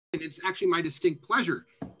it's actually my distinct pleasure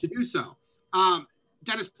to do so.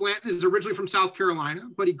 Dennis Blanton is originally from South Carolina,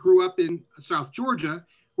 but he grew up in South Georgia,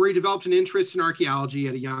 where he developed an interest in archaeology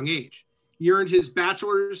at a young age. He earned his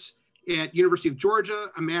bachelor's at University of Georgia,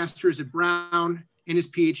 a master's at Brown, and his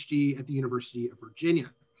PhD at the University of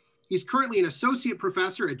Virginia. He's currently an associate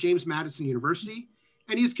professor at James Madison University,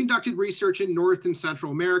 and he has conducted research in North and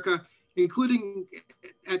Central America, including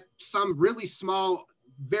at some really small,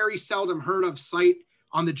 very seldom heard of site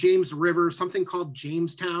on the James River, something called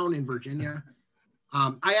Jamestown in Virginia.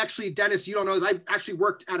 I actually, Dennis, you don't know, I actually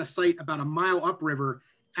worked at a site about a mile upriver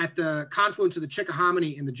at the confluence of the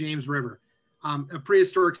Chickahominy and the James River, a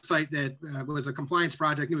prehistoric site that was a compliance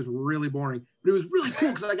project. It was really boring, but it was really cool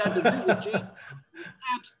because I got to visit James.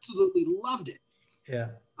 I absolutely loved it. Yeah.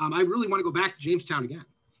 I really want to go back to Jamestown again.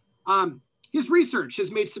 His research has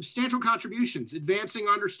made substantial contributions, advancing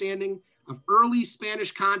understanding of early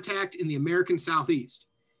Spanish contact in the American Southeast.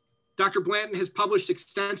 Dr. Blanton has published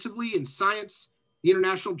extensively in Science, the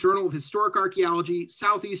International Journal of Historic Archaeology,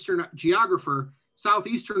 Southeastern Geographer,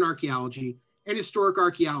 Southeastern Archaeology, and Historic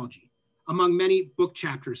Archaeology, among many book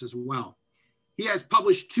chapters as well. He has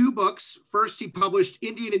published 2 books. First, he published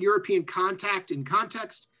Indian and European Contact in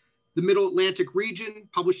Context, the Middle Atlantic Region,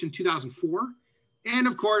 published in 2004. And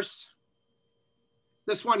of course,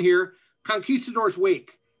 this one here, Conquistador's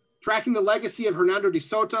Wake, Tracking the Legacy of Hernando de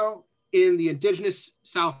Soto in the Indigenous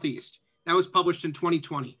Southeast. That was published in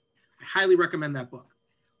 2020. I highly recommend that book.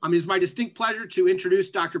 It is my distinct pleasure to introduce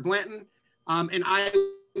Dr. Blanton, and I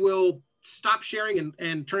will stop sharing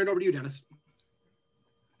and turn it over to you, Dennis.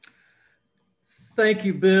 Thank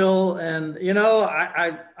you, Bill. And you know,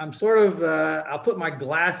 I'm sort of, I'll put my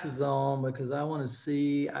glasses on because I want to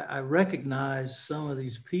see, I recognize some of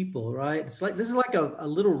these people, right? It's like, this is like a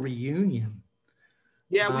little reunion.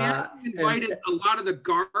 Yeah, we actually invited a lot of the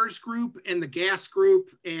GARS group and the GAS group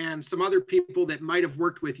and some other people that might have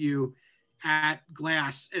worked with you at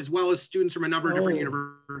GLASS, as well as students from a number of different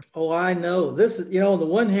universities. Oh, I know. This is, you know, on the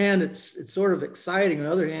one hand, it's sort of exciting. On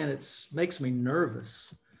the other hand, it makes me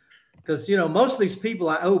nervous because, you know, most of these people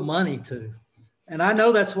I owe money to, and I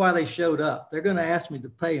know that's why they showed up. They're going to ask me to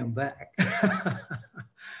pay them back. At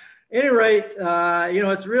any rate, you know,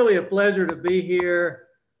 it's really a pleasure to be here.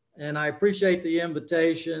 And I appreciate the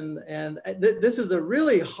invitation. And this is a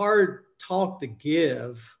really hard talk to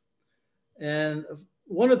give. And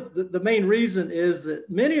one of the main reason is that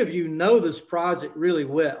many of you know this project really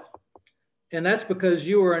well. And that's because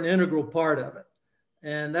you are an integral part of it.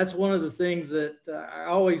 And that's one of the things that I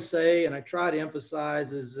always say, and I try to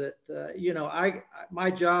emphasize, is that, you know,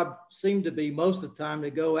 my job seemed to be most of the time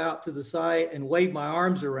to go out to the site and wave my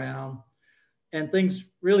arms around, and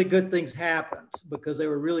really good things happened because they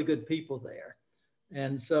were really good people there.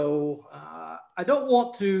 And so I don't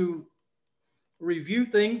want to review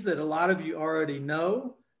things that a lot of you already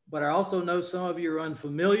know, but I also know some of you are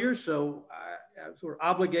unfamiliar. So I'm sort of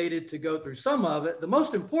obligated to go through some of it. The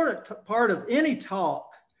most important part of any talk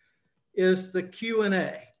is the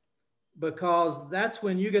Q&A, because that's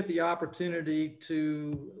when you get the opportunity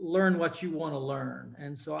to learn what you want to learn.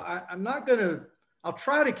 And so I'll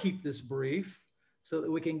try to keep this brief so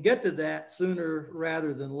that we can get to that sooner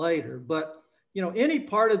rather than later. But you know, any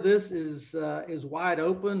part of this is wide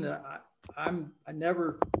open. I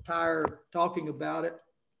never tire talking about it,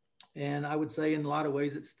 and I would say in a lot of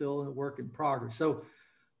ways it's still a work in progress. So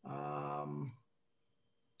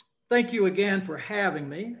thank you again for having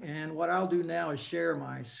me. And what I'll do now is share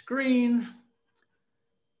my screen,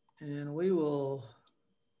 and we will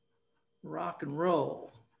rock and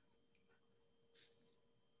roll.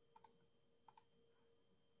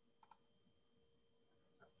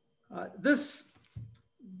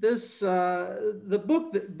 The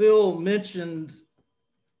book that Bill mentioned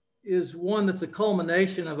is one that's a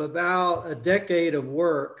culmination of about a decade of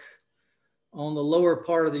work on the lower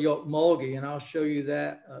part of the Ocmulgee, and I'll show you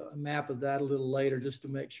that, a map of that a little later, just to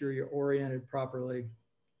make sure you're oriented properly.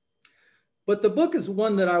 But the book is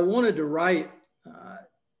one that I wanted to write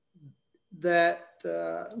that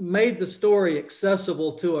made the story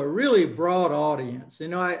accessible to a really broad audience. You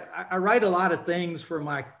know, I write a lot of things for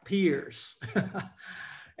my peers,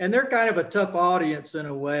 and they're kind of a tough audience in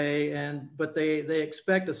a way, but they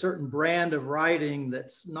expect a certain brand of writing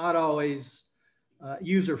that's not always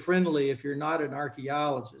user-friendly if you're not an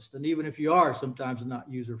archaeologist, and even if you are, sometimes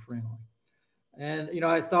not user-friendly. And you know,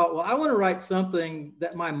 I thought, well, I want to write something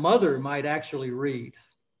that my mother might actually read.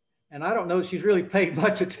 And I don't know if she's really paid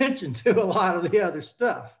much attention to a lot of the other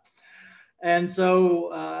stuff. And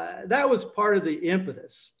so that was part of the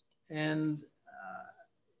impetus. And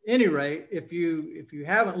at any rate, if you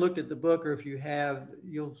haven't looked at the book, or if you have,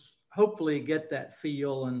 hopefully get that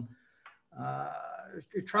feel, and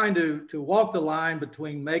trying to walk the line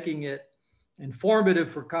between making it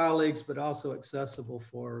informative for colleagues, but also accessible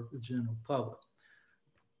for the general public.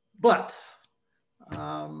 But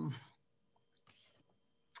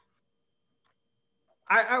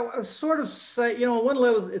I sort of say, you know, on one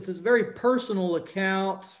level, it's a very personal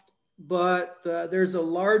account, but there's a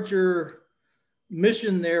larger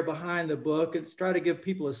mission there behind the book. It's try to give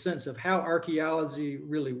people a sense of how archaeology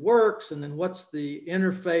really works, and then what's the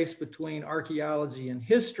interface between archaeology and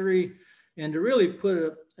history, and to really put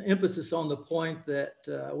an emphasis on the point that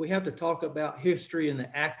we have to talk about history in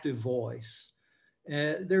the active voice.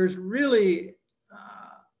 There's really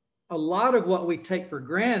a lot of what we take for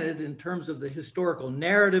granted in terms of the historical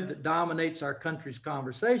narrative that dominates our country's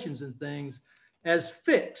conversations and things as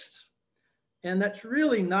fixed. And that's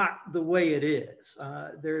really not the way it is.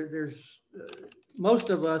 Most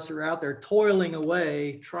of us are out there toiling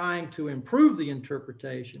away, trying to improve the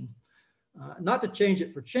interpretation, not to change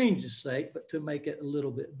it for change's sake, but to make it a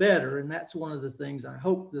little bit better. And that's one of the things I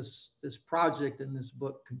hope this project and this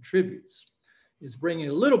book contributes, is bringing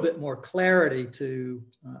a little bit more clarity to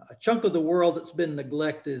a chunk of the world that's been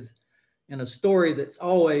neglected, and a story that's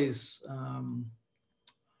always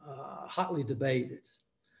hotly debated.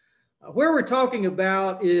 Where we're talking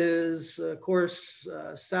about is, of course,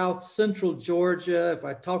 South Central Georgia. If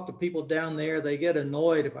I talk to people down there, they get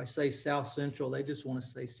annoyed if I say South Central. They just want to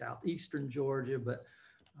say Southeastern Georgia, but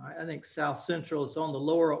I think South Central is on the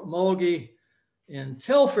lower Ocmulgee. In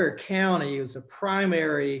Telfair County is a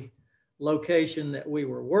primary location that we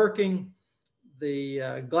were working.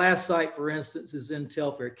 The glass site, for instance, is in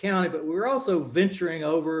Telfair County, but we were also venturing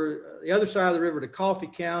over the other side of the river to Coffee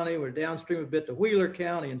County. We're downstream a bit to Wheeler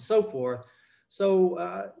County and so forth.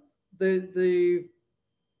 So the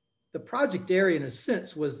project area, in a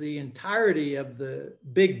sense, was the entirety of the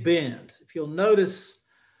Big Bend. If you'll notice,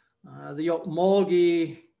 the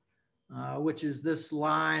Ocmulgee, which is this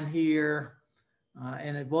line here,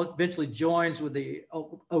 and it eventually joins with the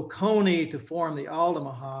Oconee to form the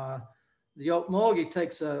Altamaha. The Ocmulgee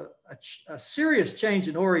takes a serious change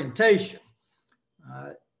in orientation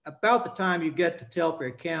about the time you get to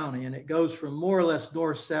Telfair County, and it goes from more or less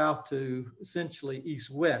north-south to essentially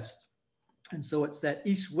east-west. And so it's that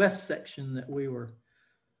east-west section that we were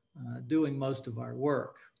doing most of our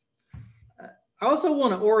work. I also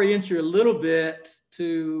want to orient you a little bit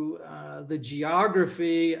to the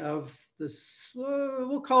geography of this,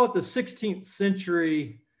 we'll call it the 16th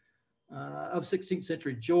century, of 16th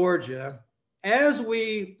century Georgia, as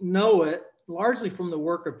we know it, largely from the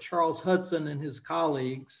work of Charles Hudson and his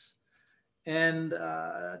colleagues. And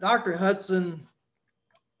Dr. Hudson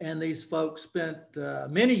and these folks spent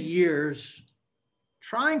many years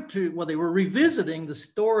trying to, well, they were revisiting the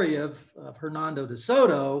story of Hernando de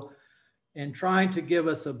Soto and trying to give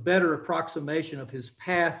us a better approximation of his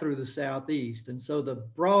path through the Southeast. And so the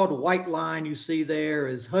broad white line you see there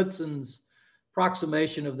is Hudson's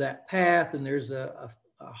approximation of that path, and there's a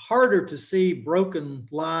harder to see broken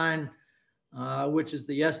line, which is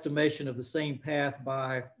the estimation of the same path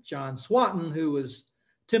by John Swatton, who was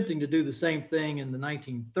attempting to do the same thing in the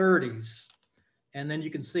 1930s. And then you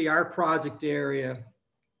can see our project area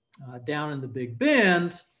down in the Big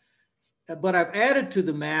Bend, but I've added to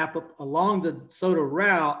the map along the Soto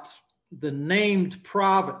route the named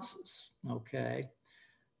provinces, okay,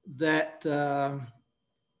 that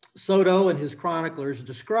Soto and his chroniclers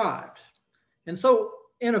described. And so,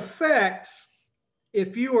 in effect,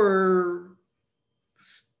 if you were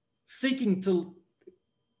seeking to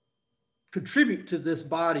contribute to this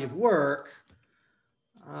body of work,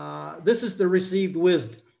 this is the received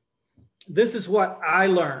wisdom. This is what I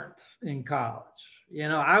learned in college. You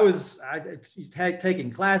know, I had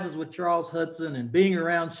taken classes with Charles Hudson and being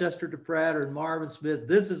around Chester DePratter and Marvin Smith.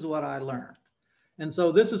 This is what I learned. And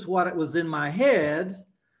so this is what it was in my head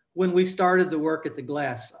when we started the work at the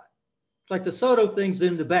glass site. It's like the Soto thing's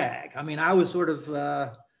in the bag. I mean, I was sort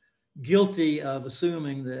of guilty of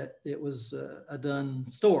assuming that it was a done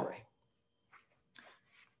story.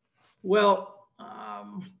 Well,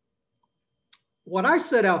 what I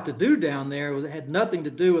set out to do down there had nothing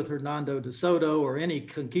to do with Hernando de Soto or any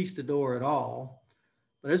conquistador at all.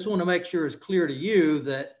 But I just want to make sure it's clear to you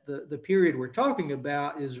that the period we're talking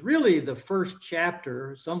about is really the first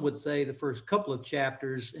chapter, some would say the first couple of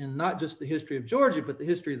chapters, in not just the history of Georgia, but the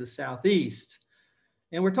history of the Southeast.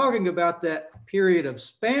 And we're talking about that period of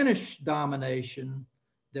Spanish domination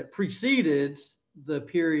that preceded the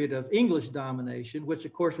period of English domination, which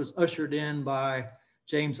of course was ushered in by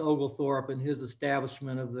James Oglethorpe and his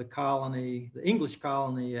establishment of the colony, the English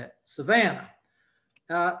colony at Savannah.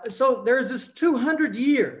 So there's this 200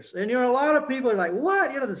 years, and a lot of people are like,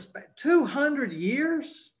 "What? This 200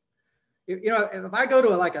 years?" If I go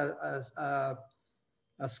to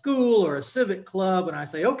a school or a civic club and I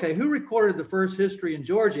say, "Okay, who recorded the first history in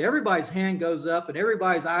Georgia?" Everybody's hand goes up, and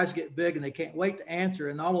everybody's eyes get big, and they can't wait to answer.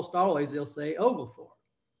 And almost always they'll say Oglethorpe.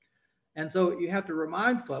 And so you have to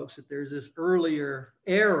remind folks that there's this earlier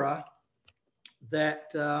era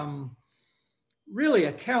that really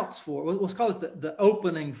accounts for, let's call it the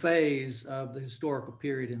opening phase of the historical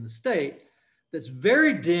period in the state, that's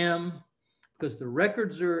very dim because the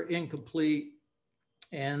records are incomplete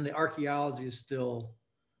and the archaeology is still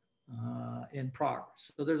in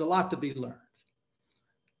progress. So there's a lot to be learned.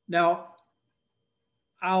 Now,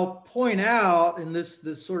 I'll point out in this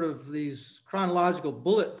sort of these chronological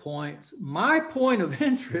bullet points, my point of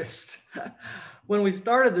interest when we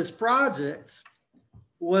started this project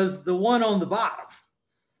was the one on the bottom.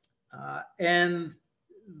 And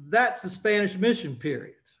that's the Spanish mission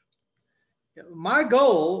period. My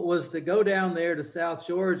goal was to go down there to South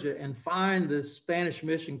Georgia and find this Spanish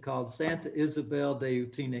mission called Santa Isabel de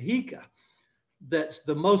Utinajica. That's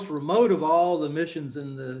the most remote of all the missions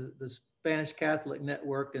in the Spanish Catholic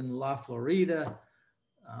network in La Florida.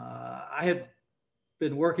 I had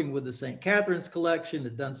been working with the St. Catherine's collection,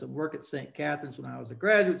 had done some work at St. Catherine's when I was a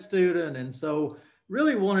graduate student. And so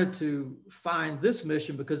really wanted to find this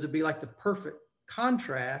mission because it'd be like the perfect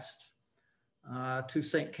contrast to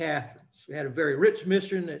St. Catherine's. We had a very rich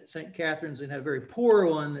mission at St. Catherine's and had a very poor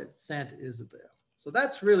one at Santa Isabel. So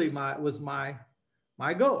that's really was my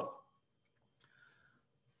goal.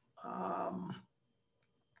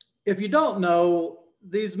 If you don't know,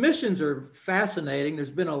 these missions are fascinating.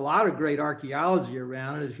 There's been a lot of great archaeology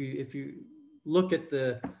around it. If you look at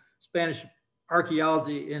the Spanish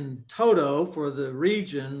archaeology in toto for the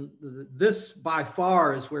region, this by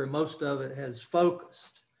far is where most of it has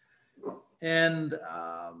focused. And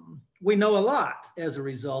we know a lot as a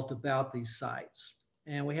result about these sites.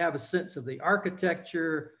 And we have a sense of the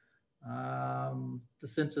architecture, the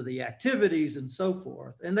sense of the activities and so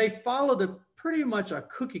forth. And they followed pretty much a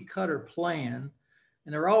cookie cutter plan.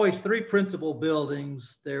 And there were always three principal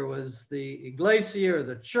buildings. There was the iglesia, or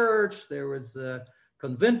the church. There was the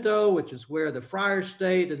convento, which is where the friars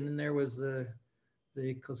stayed. And then there was the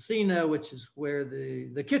cocina, which is where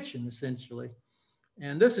the kitchen, essentially.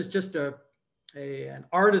 And this is just an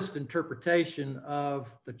artist interpretation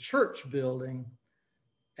of the church building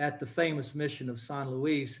at the famous mission of San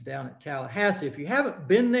Luis down at Tallahassee. If you haven't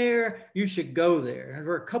been there, you should go there. And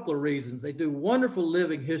there are a couple of reasons. They do wonderful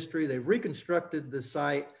living history. They've reconstructed the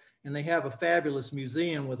site, and they have a fabulous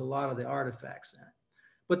museum with a lot of the artifacts in it.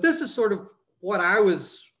 But this is sort of what I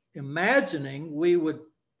was imagining we would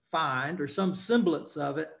find, or some semblance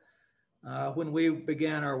of it, when we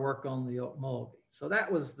began our work on the Okmulgee. So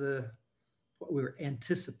that was what we were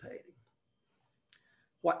anticipating.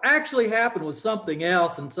 What actually happened was something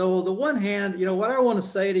else. And so on the one hand, what I want to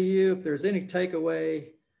say to you, if there's any takeaway,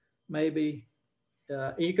 maybe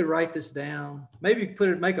you could write this down. Maybe you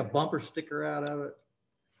could make a bumper sticker out of it.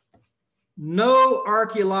 No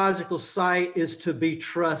archaeological site is to be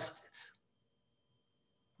trusted.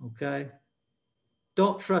 Okay?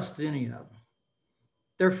 Don't trust any of them.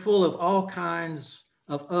 They're full of all kinds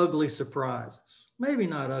of ugly surprises. Maybe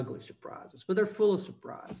not ugly surprises, but they're full of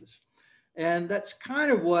surprises. And that's kind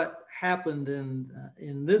of what happened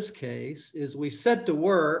in this case. Is we set to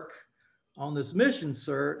work on this mission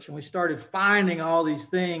search, and we started finding all these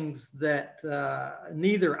things that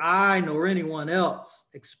neither I nor anyone else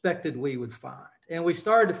expected we would find. And we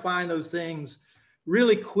started to find those things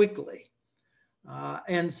really quickly.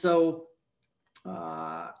 And so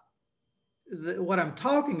what I'm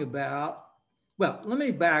talking about, well, let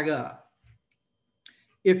me back up.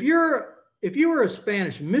 If you were a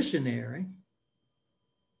Spanish missionary,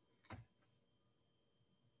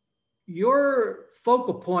 your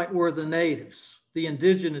focal point were the natives, the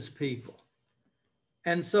indigenous people.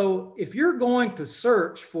 And so if you're going to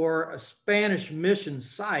search for a Spanish mission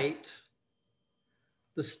site,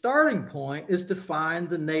 the starting point is to find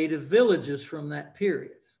the native villages from that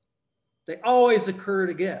period. They always occur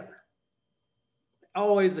together. They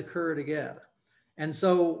always occur together. And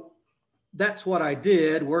so that's what I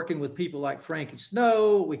did, working with people like Frankie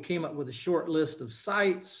Snow. We came up with a short list of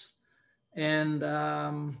sites, and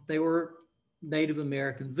they were Native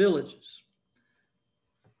American villages.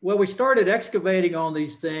 Well, we started excavating on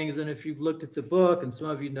these things, and if you've looked at the book, and some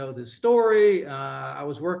of you know this story, I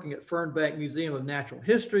was working at Fernbank Museum of Natural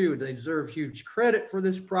History, where they deserve huge credit for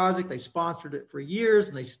this project. They sponsored it for years,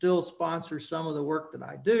 and they still sponsor some of the work that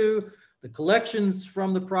I do. The collections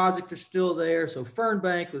from the project are still there. So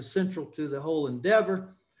Fernbank was central to the whole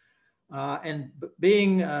endeavor. And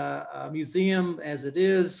being a museum as it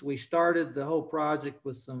is, we started the whole project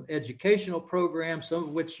with some educational programs, some of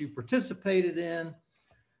which you participated in.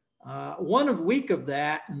 One week of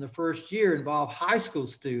that in the first year involved high school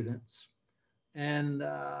students. And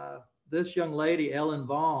this young lady, Ellen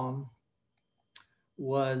Vaughn,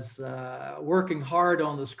 was working hard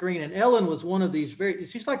on the screen. And Ellen was one of these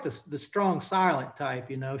she's like the strong silent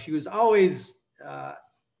type, you know. She was always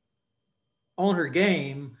on her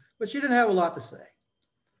game, but she didn't have a lot to say.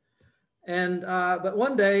 And but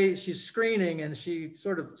one day she's screening and she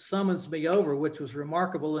sort of summons me over, which was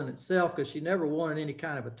remarkable in itself because she never wanted any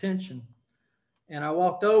kind of attention. And I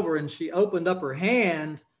walked over and she opened up her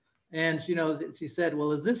hand and, you know, she said,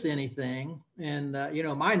 well, is this anything? And, you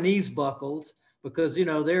know, my knees buckled because, you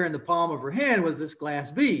know, there in the palm of her hand was this glass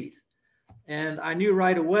bead. And I knew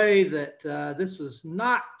right away that this was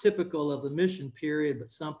not typical of the mission period, but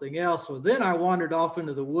something else. So then I wandered off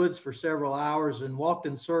into the woods for several hours and walked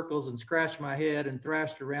in circles and scratched my head and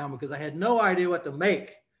thrashed around because I had no idea what to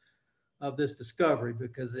make of this discovery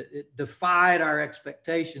because it defied our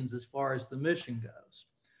expectations as far as the mission goes.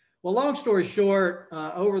 Well, long story short,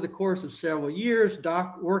 over the course of several years,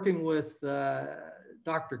 working with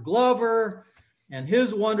Dr. Glover and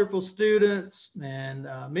his wonderful students and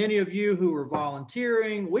many of you who were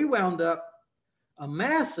volunteering, we wound up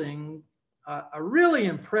amassing a really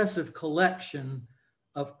impressive collection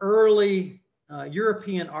of early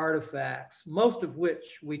European artifacts, most of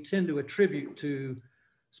which we tend to attribute to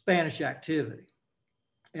Spanish activity.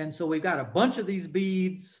 And so we've got a bunch of these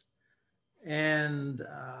beads and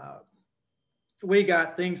we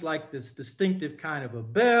got things like this distinctive kind of a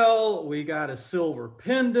bell. We got a silver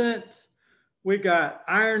pendant. We got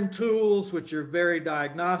iron tools, which are very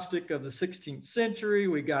diagnostic of the 16th century.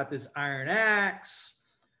 We got this iron axe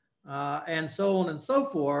and so on and so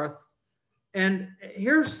forth. And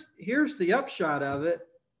here's the upshot of it.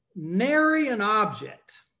 Nary an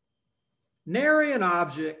object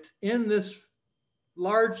in this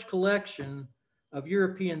large collection of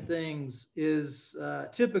European things is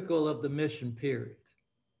typical of the mission period.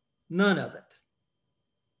 None of it.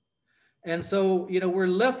 And so, you know, we're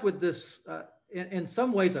left with this, in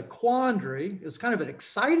some ways, a quandary. It's kind of an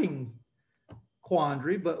exciting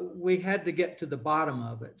quandary, but we had to get to the bottom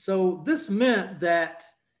of it. So this meant that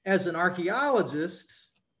as an archaeologist,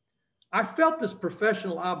 I felt this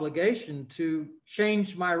professional obligation to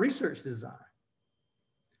change my research design.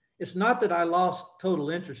 It's not that I lost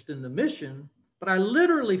total interest in the mission, but I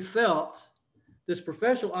literally felt this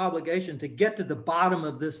professional obligation to get to the bottom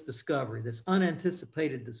of this discovery, this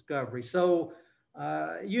unanticipated discovery. So,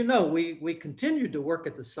 you know, we continued to work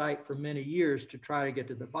at the site for many years to try to get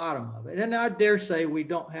to the bottom of it. And I dare say we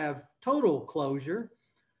don't have total closure,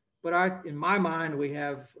 but in my mind, we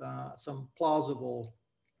have some plausible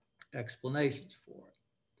explanations for it.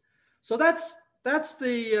 So that's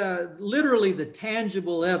the literally the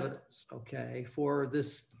tangible evidence, okay, for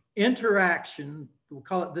this interaction. We'll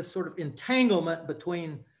call it this sort of entanglement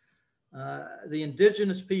between the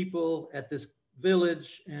indigenous people at this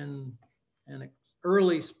village and an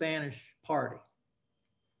early Spanish party.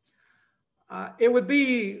 It would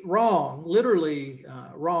be wrong, literally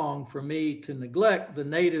wrong for me to neglect the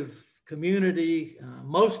native community.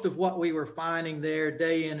 Most of what we were finding there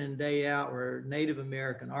day in and day out were Native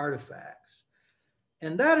American artifacts.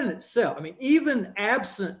 And that in itself, I mean, even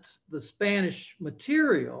absent the Spanish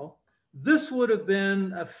material, this would have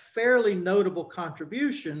been a fairly notable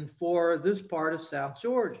contribution for this part of South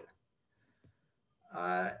Georgia.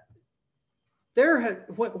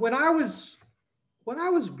 When I was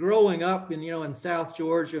growing up in South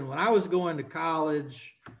Georgia, and when I was going to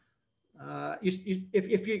college,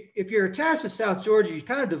 if you're attached to South Georgia, you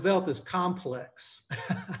kind of develop this complex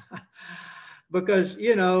because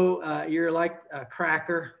you're like a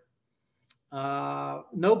cracker.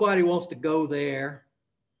 Nobody wants to go there.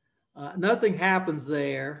 Nothing happens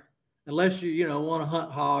there unless you want to hunt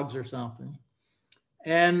hogs or something.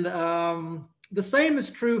 And the same is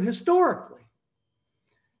true historically.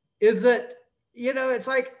 Is that, it's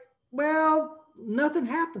like, well, nothing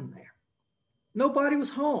happened there. Nobody was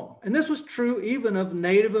home. And this was true even of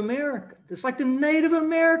Native Americans. It's like the Native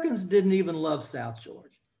Americans didn't even love South Georgia.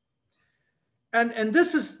 And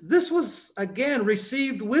this was, again,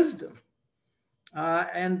 received wisdom.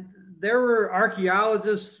 And there were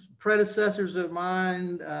archaeologists, predecessors of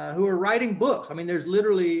mine who are writing books. I mean, there's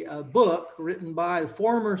literally a book written by a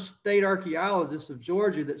former state archaeologist of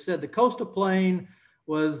Georgia that said the coastal plain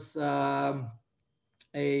was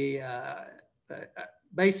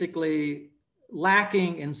basically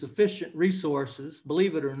lacking in sufficient resources,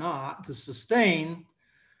 believe it or not, to sustain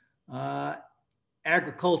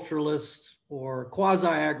agriculturalists or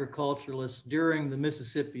quasi-agriculturalists during the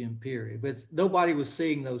Mississippian period. But nobody was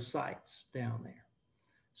seeing those sites down there.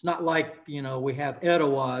 It's not like, you know, we have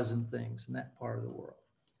Etowahs and things in that part of the world.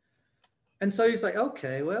 And so you say,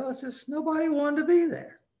 okay, well, it's just nobody wanted to be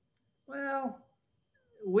there. Well,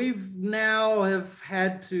 we've now have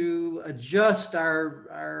had to adjust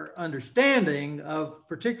our understanding of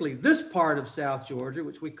particularly this part of South Georgia,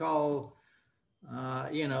 which we call,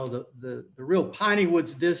 you know, the real Piney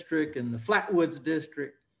Woods district and the Flatwoods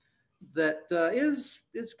district, that is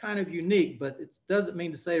kind of unique, but it doesn't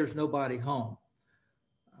mean to say there's nobody home.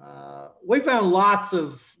 We found lots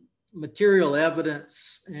of material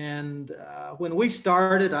evidence, and when we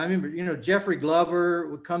started, I remember, you know, Jeffrey Glover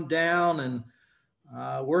would come down and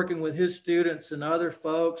working with his students and other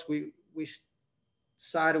folks, we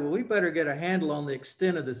decided, well, we better get a handle on the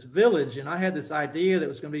extent of this village. And I had this idea that it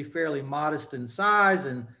was going to be fairly modest in size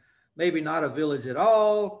and maybe not a village at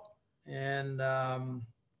all. And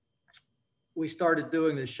we started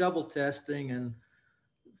doing the shovel testing and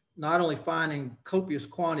not only finding copious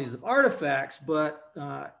quantities of artifacts, but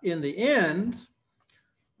in the end,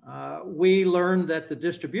 we learned that the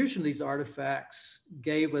distribution of these artifacts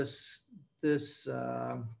gave us this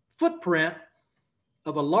footprint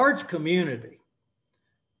of a large community.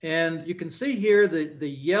 And you can see here the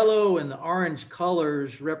yellow and the orange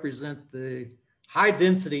colors represent the high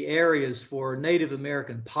density areas for Native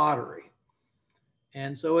American pottery.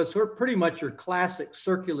 And so it's sort of pretty much your classic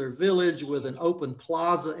circular village with an open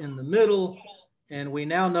plaza in the middle. And we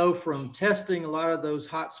now know from testing a lot of those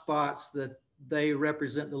hot spots that they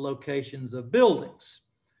represent the locations of buildings,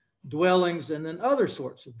 dwellings, and then other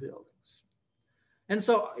sorts of buildings. And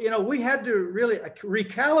so, you know, we had to really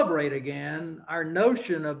recalibrate again our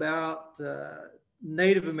notion about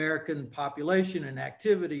Native American population and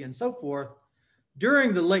activity and so forth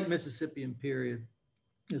during the late Mississippian period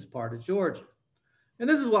as part of Georgia. And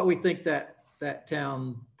this is what we think that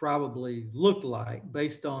town probably looked like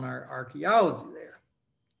based on our archaeology there.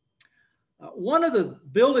 One of the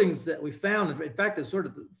buildings that we found, in fact, is sort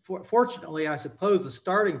of, fortunately, I suppose, the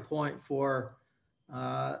starting point for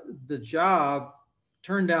the job,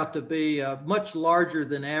 turned out to be a much larger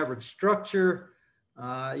than average structure.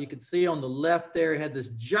 You can see on the left there, it had this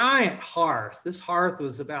giant hearth. This hearth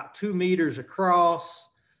was about 2 meters across,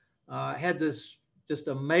 had this just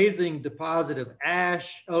amazing deposit of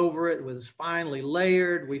ash over it. It was finely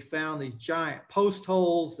layered. We found these giant post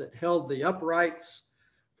holes that held the uprights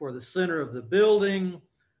for the center of the building.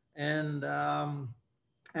 And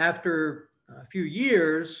after a few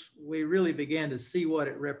years, we really began to see what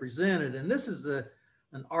it represented. And this is an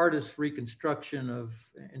artist's reconstruction of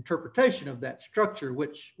interpretation of that structure,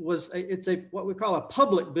 which was, it's what we call a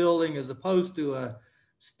public building as opposed to a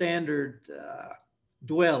standard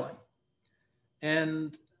dwelling.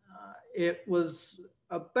 And it was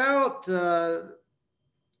about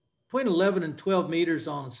between 11 and 12 meters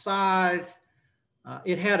on the side.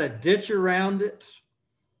 It had a ditch around it.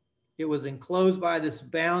 It was enclosed by this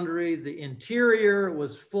boundary. The interior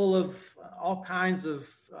was full of all kinds of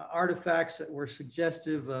artifacts that were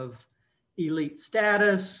suggestive of elite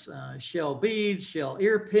status, shell beads, shell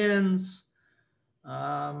ear pins,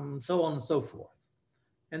 so on and so forth.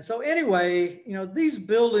 And so anyway, you know, these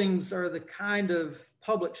buildings are the kind of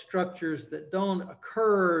public structures that don't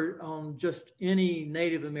occur on just any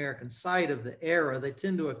Native American site of the era. They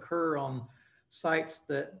tend to occur on sites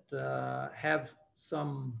that have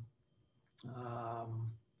some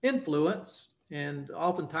influence, and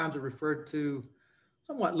oftentimes are referred to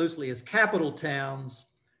somewhat loosely as capital towns.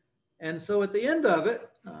 And so at the end of it,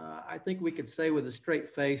 I think we could say with a straight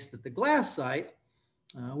face that the glass site,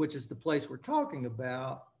 which is the place we're talking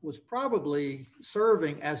about, was probably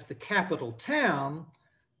serving as the capital town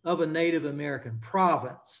of a Native American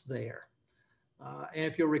province there. And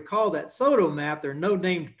if you'll recall that Soto map, there are no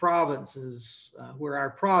named provinces where our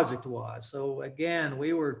project was. So again,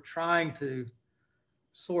 we were trying to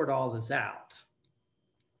sort all this out.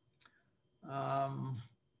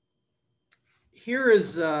 Here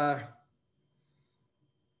is a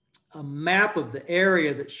map of the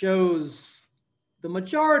area that shows the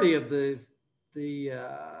majority of the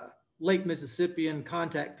late Mississippian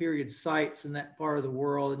contact period sites in that part of the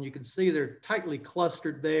world. And you can see they're tightly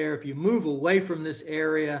clustered there. If you move away from this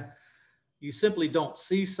area, you simply don't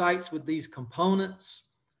see sites with these components.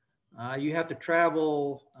 You have to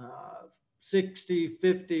travel 60,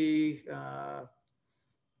 50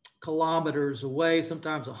 kilometers away,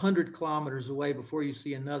 sometimes 100 kilometers away before you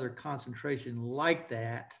see another concentration like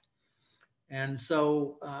that. And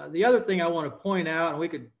so the other thing I want to point out, and we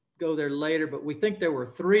could go there later, but we think there were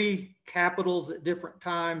 3 capitals at different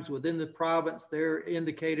times within the province. They're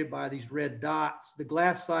indicated by these red dots. The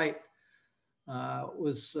glass site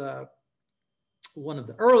was one of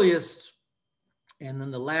the earliest, and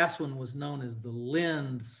then the last one was known as the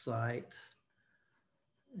Lind site.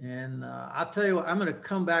 And I'll tell you what, I'm going to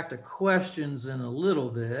come back to questions in a little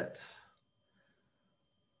bit.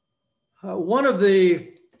 One of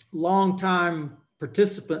the longtime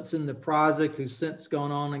participants in the project who's since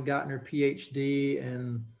gone on and gotten her PhD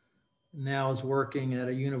and now is working at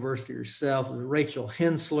a university herself is Rachel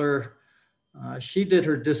Hensler. She did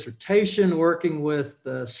her dissertation working with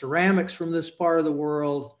ceramics from this part of the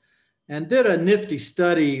world and did a nifty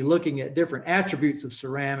study looking at different attributes of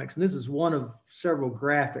ceramics. And this is one of several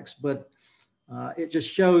graphics, but it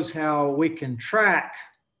just shows how we can track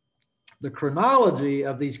the chronology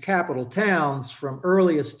of these capital towns from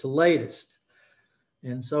earliest to latest.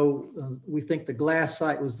 And so we think the glass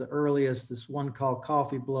site was the earliest, this one called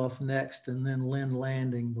Coffee Bluff next, and then Lynn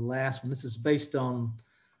Landing, the last one. This is based on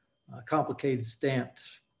complicated stamped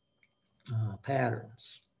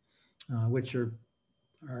patterns, which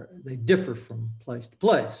they differ from place to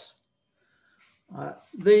place.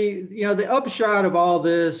 The upshot of all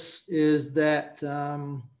this is that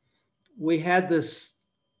we had this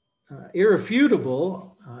irrefutable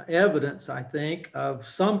evidence, I think, of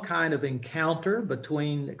some kind of encounter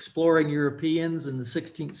between exploring Europeans in the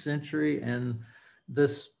 16th century and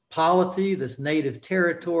this polity, this native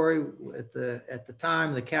territory at the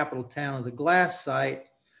time, the capital town of the glass site.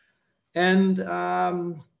 And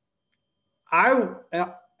I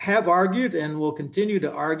have argued and will continue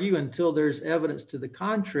to argue until there's evidence to the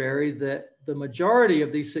contrary that the majority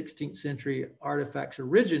of these 16th century artifacts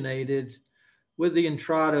originated with the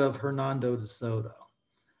entrada of Hernando de Soto.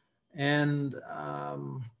 And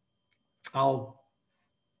I'll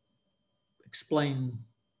explain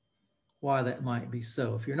why that might be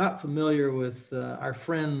so. If you're not familiar with our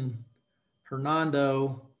friend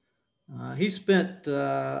Hernando, he spent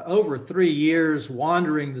over 3 years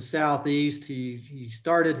wandering the Southeast. He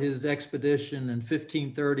started his expedition in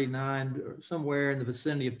 1539, somewhere in the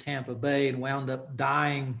vicinity of Tampa Bay, and wound up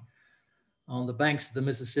dying on the banks of the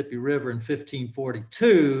Mississippi River in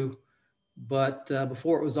 1542. But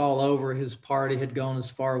before it was all over, his party had gone as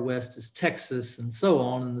far west as Texas and so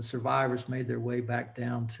on, and the survivors made their way back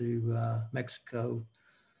down to Mexico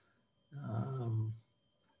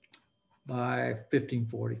by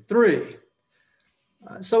 1543.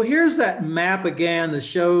 So here's that map again that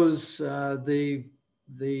shows the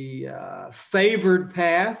favored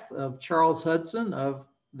path of Charles Hudson of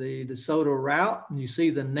the De Soto route. And you see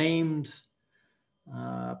the named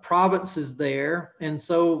provinces there. And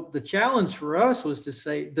so the challenge for us was to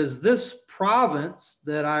say, does this province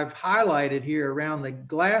that I've highlighted here around the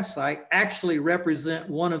glass site actually represent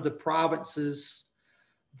one of the provinces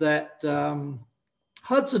that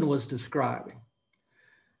Hudson was describing?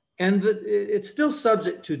 And it's still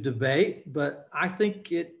subject to debate, but I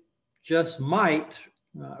think it just might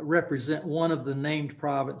represent one of the named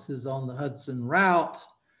provinces on the Hudson route,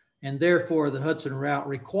 and therefore the Hudson route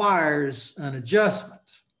requires an adjustment.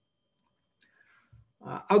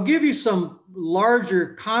 I'll give you some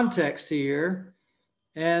larger context here.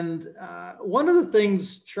 And one of the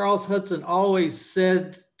things Charles Hudson always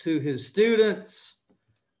said to his students,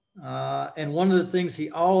 and one of the things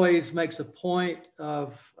he always makes a point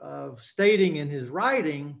of stating in his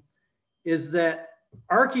writing, is that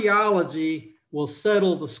archaeology will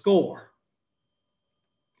settle the score.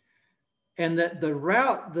 And that the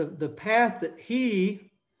route, the path that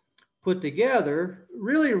he put together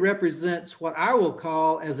really represents what I will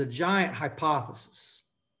call as a giant hypothesis.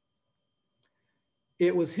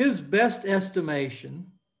 It was his best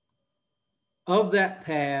estimation of that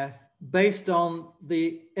path based on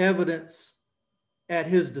the evidence at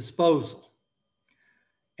his disposal.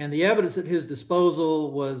 And the evidence at his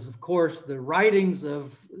disposal was, of course, the writings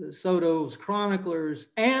of Soto's chroniclers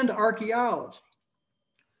and archaeology.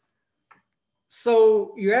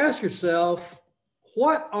 So you ask yourself,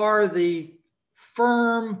 what are the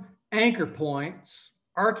firm anchor points,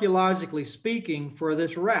 archaeologically speaking, for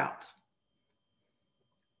this route?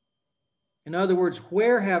 In other words,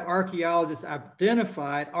 where have archaeologists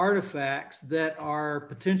identified artifacts that are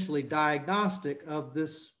potentially diagnostic of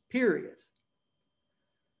this period?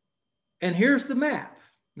 And here's the map.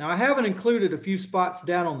 Now, I haven't included a few spots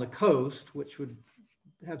down on the coast, which would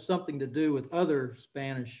have something to do with other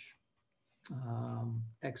Spanish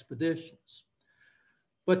expeditions.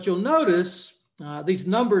 But you'll notice these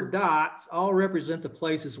numbered dots all represent the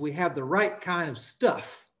places we have the right kind of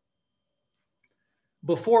stuff.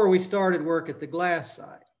 before we started work at the glass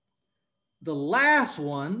site. The last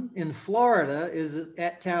one in Florida is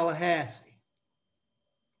at Tallahassee.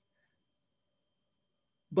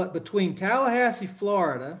 But between Tallahassee,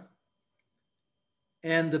 Florida,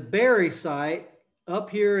 and the Berry site up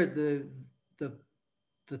here at the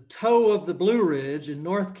toe of the Blue Ridge in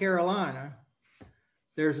North Carolina,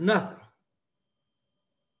 there's nothing.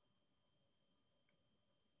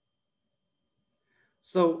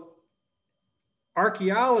 So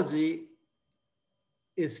archaeology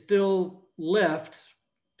is still left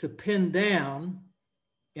to pin down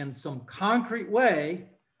in some concrete way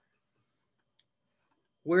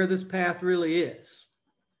where this path really is.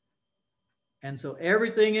 And so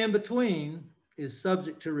everything in between is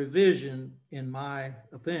subject to revision, in my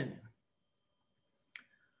opinion.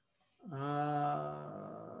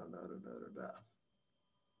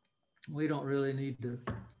 We don't really need to.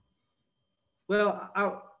 Well,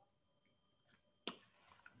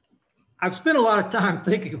 I've spent a lot of time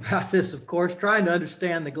thinking about this, of course, trying to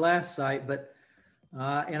understand the glass site, but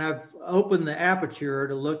and I've opened the aperture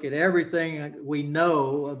to look at everything we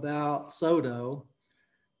know about Soto.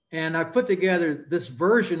 And I put together this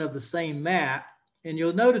version of the same map, and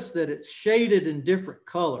you'll notice that it's shaded in different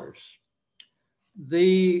colors.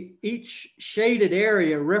 Each shaded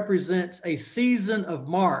area represents a season of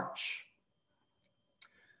March.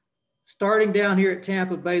 Starting down here at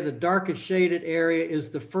Tampa Bay, the darkest shaded area is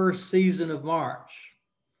the first season of March.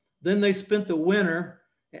 Then they spent the winter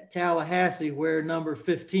at Tallahassee, where number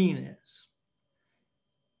 15 is.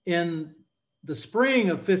 In the spring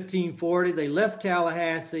of 1540, they left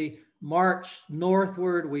Tallahassee, marched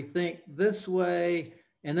northward, we think this way,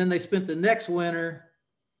 and then they spent the next winter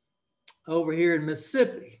over here in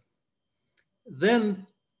Mississippi. Then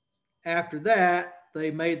after that,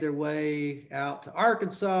 they made their way out to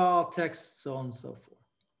Arkansas, Texas, so on and so forth.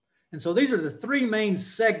 And so these are the three main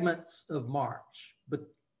segments of March, but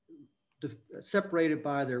separated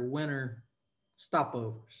by their winter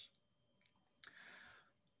stopovers.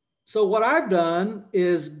 So what I've done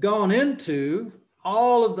is gone into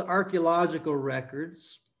all of the archaeological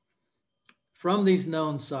records from these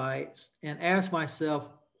known sites and asked myself,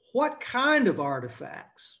 what kind of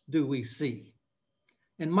artifacts do we see?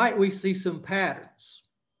 And might we see some patterns?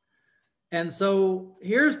 And so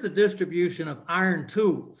here's the distribution of iron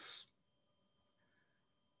tools.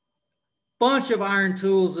 Bunch of iron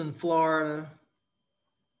tools in Florida.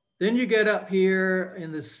 Then you get up here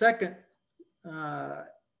in the second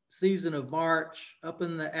season of March, up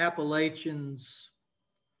in the Appalachians,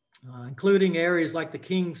 including areas like the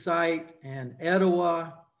King site and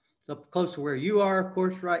Etowah. It's up close to where you are, of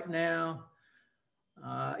course, right now.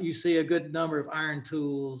 You see a good number of iron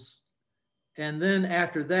tools. And then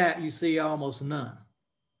after that, you see almost none.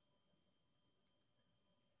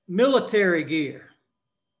 Military gear.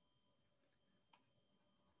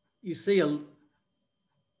 You see a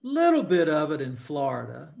little bit of it in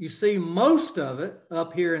Florida. You see most of it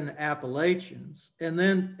up here in the Appalachians. And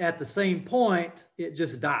then at the same point, it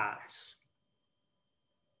just dies.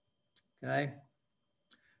 Okay.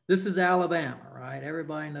 This is Alabama, right?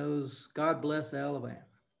 Everybody knows, God bless Alabama.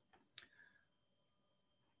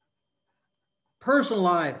 Personal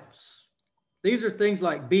items. These are things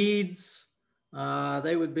like beads.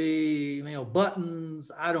 They would be,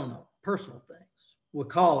 buttons, I don't know, personal things. We'll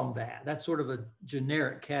call them that. That's sort of a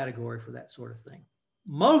generic category for that sort of thing.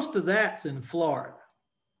 Most of that's in Florida.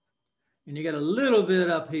 And you get a little bit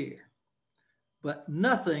up here, but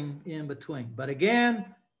nothing in between. But again,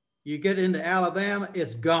 you get into Alabama,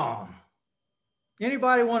 it's gone.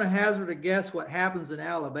 Anybody want to hazard a guess what happens in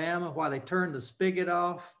Alabama, why they turn the spigot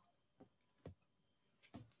off?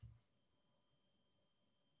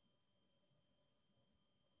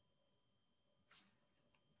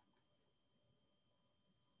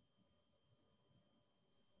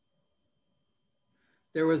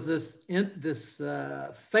 There was this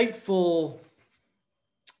fateful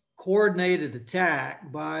coordinated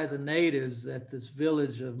attack by the natives at this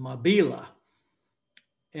village of Mabila.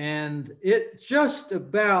 And it just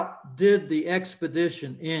about did the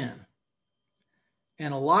expedition in.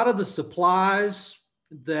 And a lot of the supplies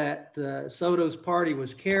that Soto's party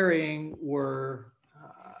was carrying were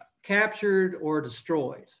captured or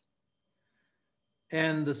destroyed.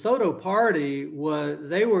 And the Soto party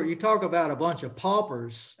you talk about a bunch of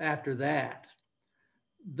paupers after that.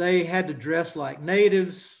 They had to dress like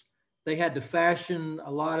natives. They had to fashion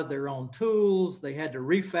a lot of their own tools. They had to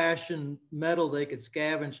refashion metal they could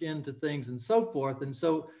scavenge into things and so forth. And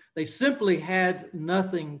so they simply had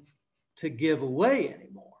nothing to give away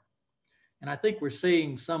anymore. And I think we're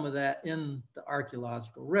seeing some of that in the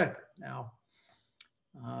archaeological record. Now,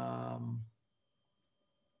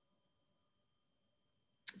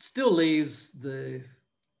 still leaves the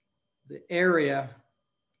area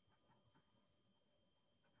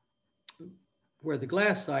where the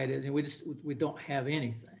glass site is, and we don't have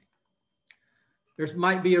anything. There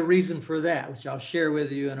might be a reason for that, which I'll share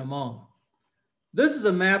with you in a moment. This is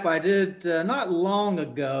a map I did not long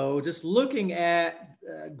ago, just looking at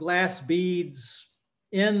glass beads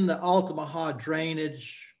in the Altamaha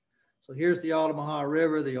drainage. So here's the Altamaha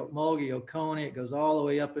River, the Ocmulgee, Oconee. It goes all the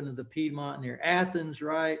way up into the Piedmont near Athens,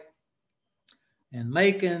 right? And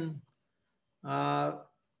Macon. The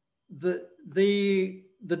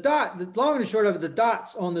long and short of it, the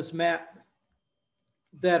dots on this map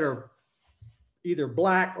that are either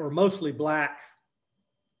black or mostly black,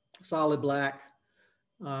 solid black,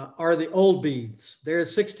 are the old beads. They're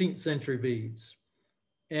 16th century beads.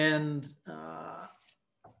 And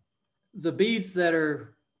the beads that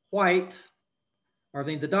are white, or I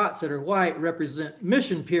mean the dots that are white, represent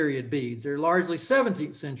mission period beads. They're largely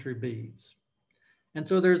 17th century beads. And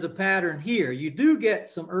so there's a pattern here. You do get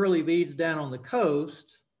some early beads down on the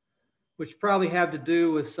coast, which probably have to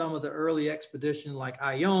do with some of the early expeditions like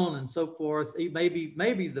Ion and so forth,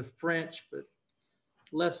 maybe the French, but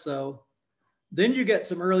less so. Then you get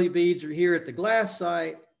some early beads here at the glass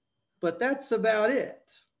site, but that's about it.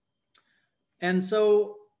 And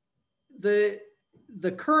so the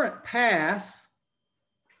current path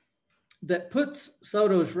that puts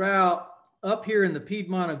Soto's route up here in the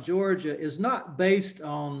Piedmont of Georgia is not based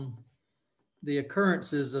on the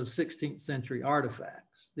occurrences of 16th century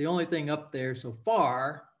artifacts. The only thing up there so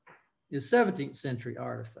far is 17th century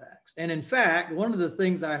artifacts. And in fact, one of the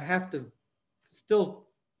things I have to still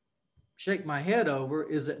shake my head over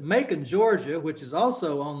is that Macon, Georgia, which is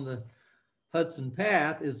also on the Hudson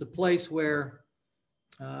Path, is the place where,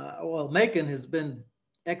 well, Macon has been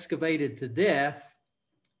excavated to death,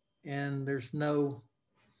 and there's no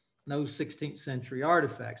 16th century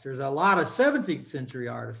artifacts. There's a lot of 17th century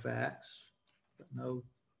artifacts, but no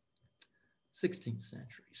 16th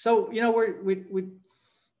century. So, you know,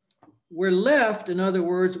 we're left, in other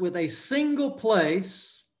words, with a single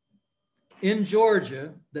place in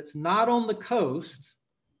Georgia that's not on the coast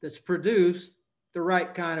that's produced the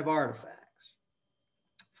right kind of artifacts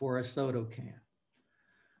for a Soto camp.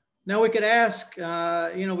 Now we could ask,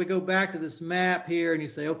 you know, we go back to this map here and you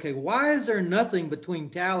say, okay, why is there nothing between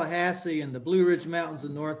Tallahassee and the Blue Ridge Mountains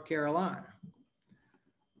of North Carolina?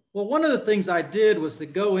 Well, one of the things I did was to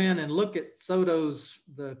go in and look at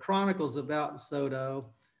the chronicles about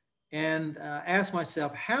Soto and ask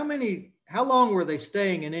myself, how long were they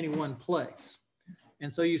staying in any one place?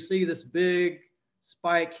 And so you see this big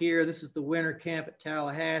spike here. This is the winter camp at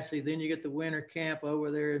Tallahassee. Then you get the winter camp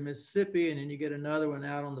over there in Mississippi, and then you get another one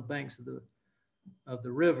out on the banks of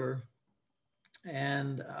the river.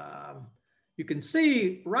 And you can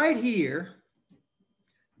see right here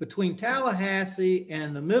between Tallahassee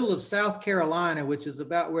and the middle of South Carolina, which is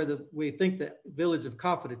about where we think the village of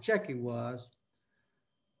Conquistador was,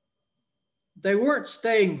 they weren't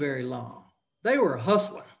staying very long. They were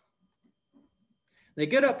hustling. They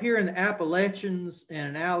get up here in the Appalachians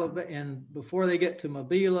and Alabama, and before they get to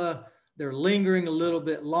Mobile, they're lingering a little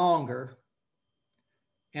bit longer,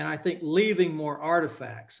 and I think leaving more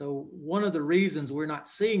artifacts. So one of the reasons we're not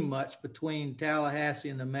seeing much between Tallahassee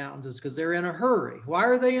and the mountains is because they're in a hurry. Why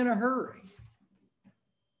are they in a hurry?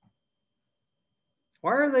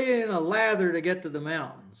 Why are they in a lather to get to the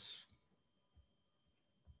mountains?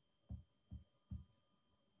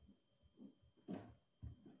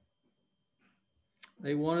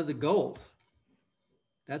 They wanted the gold.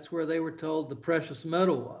 That's where they were told the precious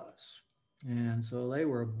metal was. And so they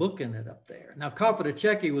were booking it up there. Now,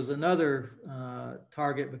 Conquistador was another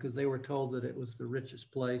target because they were told that it was the richest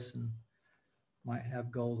place and might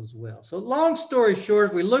have gold as well. So long story short,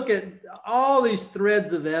 if we look at all these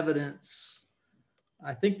threads of evidence,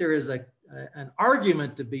 I think there is an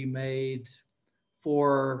argument to be made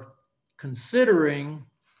for considering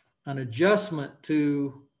an adjustment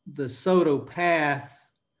to the Soto path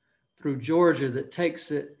through Georgia that takes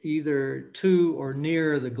it either to or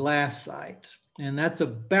near the glass site. And that's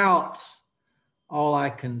about all I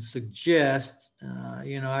can suggest.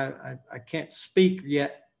 You know, I can't speak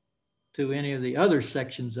yet to any of the other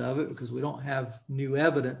sections of it because we don't have new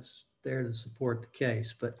evidence there to support the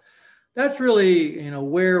case. But that's really, you know,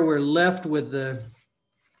 where we're left with the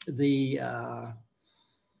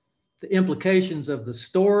implications of the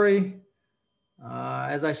story.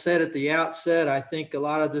 As I said at the outset, I think a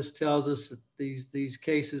lot of this tells us that these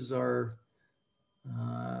cases are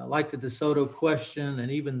like the De Soto question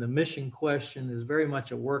and even the mission question is very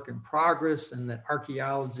much a work in progress, and that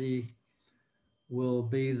archaeology will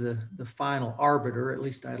be the final arbiter. At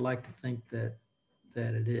least I'd like to think that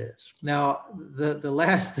that it is. Now, the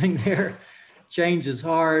last thing there, change is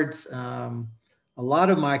hard. A lot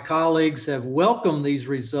of my colleagues have welcomed these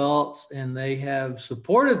results and they have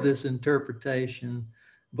supported this interpretation,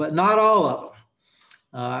 but not all of them.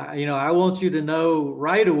 I want you to know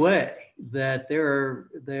right away that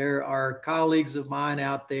there are colleagues of mine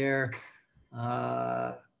out there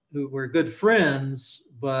who were good friends,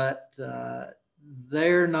 but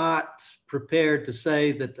they're not prepared to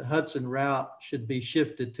say that the Hudson route should be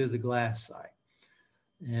shifted to the glass site.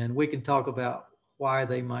 And we can talk about why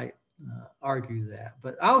they might argue that.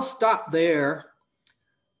 But I'll stop there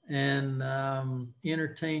and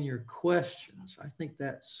entertain your questions. I think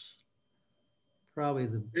that's probably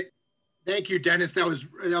the... Thank you, Dennis. That was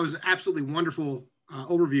absolutely wonderful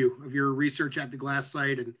overview of your research at the glass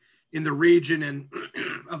site and in the region and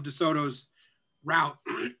of De Soto's route.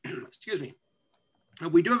 Excuse me.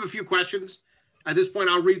 We do have a few questions. At this point,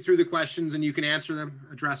 I'll read through the questions and you can answer them,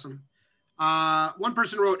 address them. One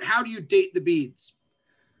person wrote, how do you date the beads?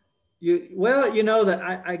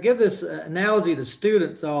 That I give this analogy to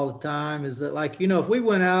students all the time is that, like, if we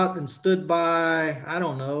went out and stood by, I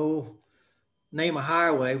don't know, name a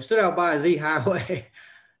highway, we stood out by the highway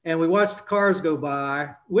and we watched the cars go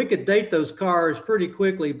by, we could date those cars pretty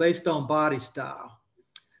quickly based on body style.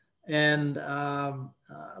 And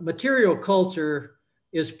material culture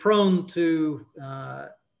is prone to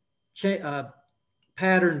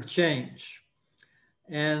pattern change.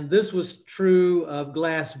 And this was true of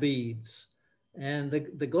glass beads. And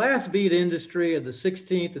the glass bead industry of the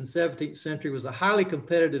 16th and 17th century was a highly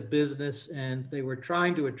competitive business, and they were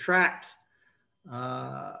trying to attract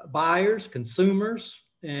buyers, consumers.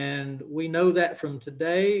 And we know that from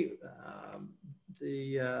today,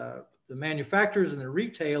 the manufacturers and the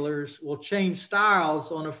retailers will change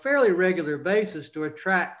styles on a fairly regular basis to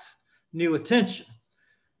attract new attention.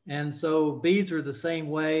 And so beads are the same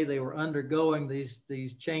way. They were undergoing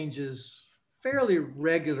these changes fairly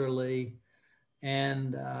regularly.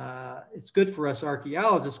 And it's good for us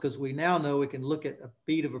archaeologists because we now know we can look at a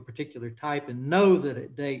bead of a particular type and know that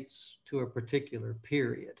it dates to a particular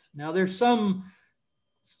period. Now there's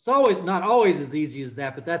it's not always as easy as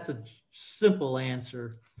that, but that's a simple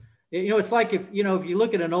answer. It's like if you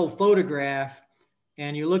look at an old photograph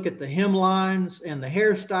and you look at the hemlines and the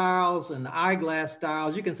hairstyles and the eyeglass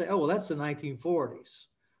styles, you can say, oh, well, that's the 1940s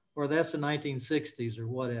or that's the 1960s or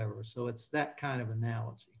whatever. So it's that kind of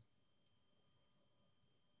analogy.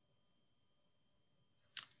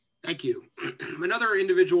 Thank you. Another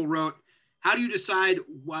individual wrote, how do you decide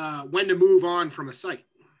when to move on from a site?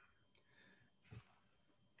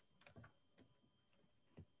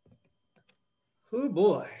 Oh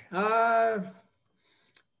boy. And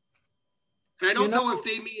I don't know if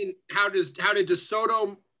they mean how did De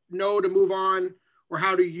Soto know to move on, or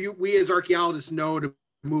how do we as archaeologists know to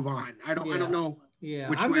move on? I don't know.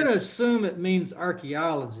 Yeah, I'm going to assume it means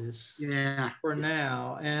archaeologists. Yeah. For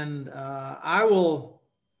now, and I will.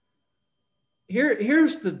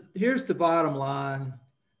 Here's the bottom line.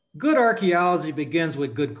 Good archaeology begins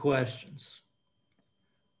with good questions.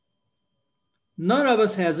 None of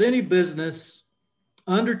us has any business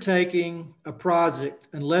undertaking a project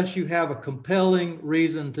unless you have a compelling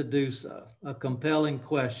reason to do so, a compelling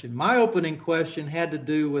question. My opening question had to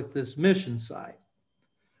do with this mission site.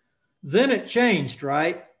 Then it changed,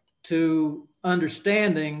 right, to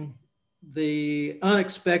understanding the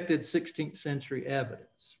unexpected 16th century evidence.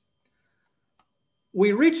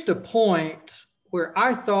 We reached a point where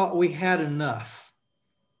I thought we had enough,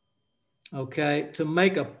 okay, to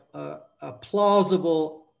make a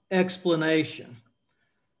plausible explanation.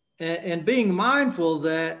 And being mindful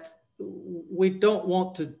that we don't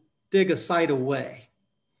want to dig a site away.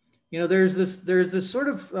 There's this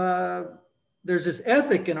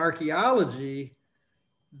ethic in archaeology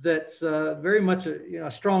that's very much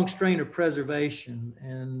a strong strain of preservation,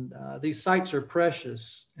 and these sites are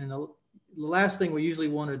precious. And the last thing we usually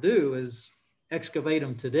want to do is excavate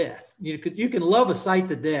them to death. You can love a site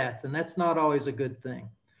to death, and that's not always a good thing.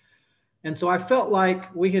 And so I felt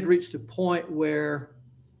like we had reached a point where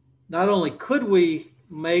not only could we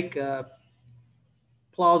make a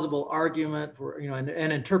plausible argument for an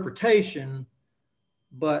interpretation,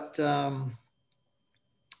 but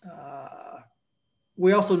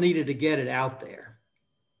we also needed to get it out there.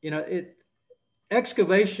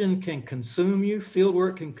 Excavation can consume you,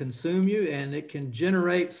 fieldwork can consume you, and it can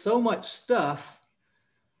generate so much stuff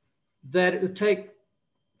that it would take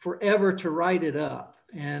forever to write it up.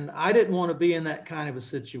 And I didn't want to be in that kind of a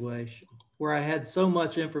situation where I had so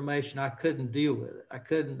much information I couldn't deal with it. I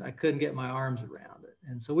couldn't get my arms around it.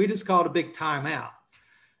 And so we just called a big timeout.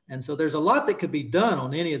 And so there's a lot that could be done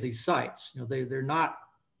on any of these sites. You know, they're not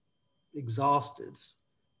exhausted.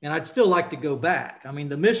 And I'd still like to go back. I mean,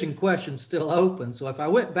 the mission question's still open. So if I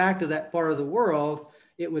went back to that part of the world,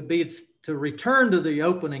 it would be to return to the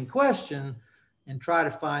opening question and try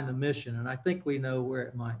to find the mission. And I think we know where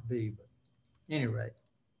it might be. But at any rate,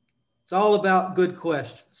 it's all about good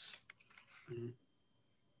questions.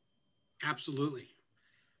 Absolutely.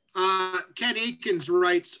 Ken Aikens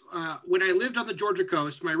writes, when I lived on the Georgia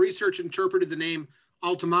coast, my research interpreted the name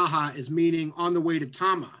Altamaha as meaning on the way to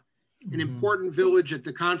Tama, an important village at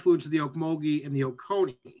the confluence of the Ocmulgee and the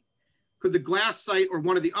Oconee. Could the glass site or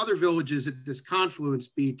one of the other villages at this confluence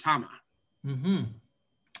be Tama?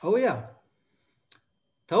 Oh yeah,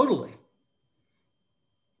 totally.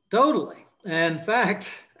 Totally. And in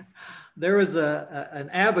fact, there was an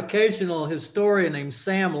avocational historian named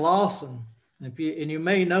Sam Lawson. And you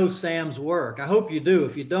may know Sam's work. I hope you do.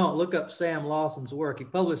 If you don't, look up Sam Lawson's work. He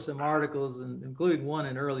published some articles, including one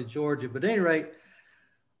in early Georgia. But at any rate,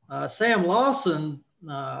 Sam Lawson,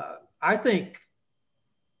 I think,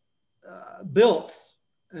 built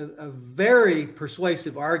a very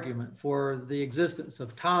persuasive argument for the existence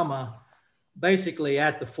of Tama basically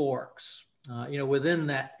at the forks, you know, within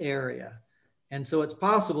that area. And so it's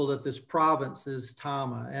possible that this province is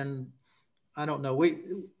Tama. And I don't know,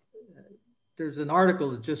 there's an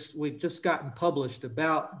article that we've just gotten published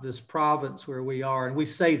about this province where we are, and we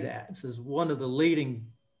say that. It says one of the leading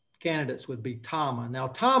candidates would be Tama. Now,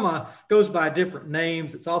 Tama goes by different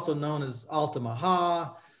names. It's also known as Altamaha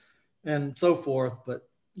and so forth. But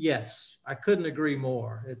yes, I couldn't agree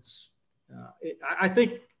more. I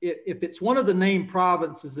think if it's one of the named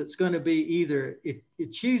provinces, it's going to be either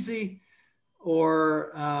Ichizi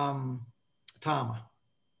or Tama.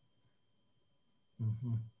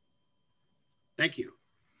 Thank you.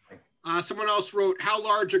 Someone else wrote, how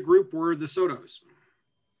large a group were the Sotos?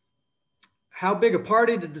 How big a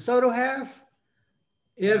party did De Soto have?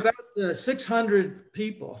 Yeah, about 600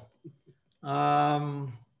 people.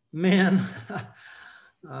 Man,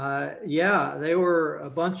 yeah, they were a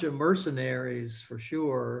bunch of mercenaries for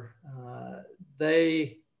sure.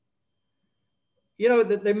 They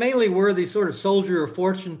mainly were these sort of soldier of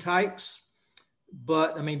fortune types.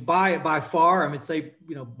 But I mean, by far, I mean, say,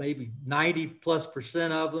 you know, maybe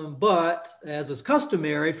 90+% of them. But as is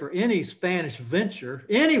customary for any Spanish venture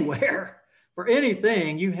anywhere, for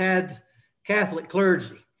anything, you had Catholic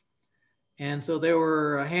clergy. And so there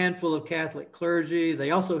were a handful of Catholic clergy.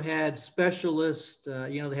 They also had specialists,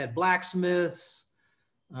 you know, they had blacksmiths,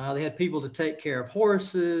 they had people to take care of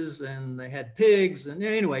horses, and they had pigs. And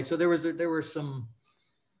anyway, so there were some,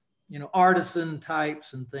 you know, artisan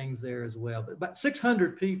types and things there as well. But about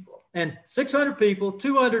 600 people,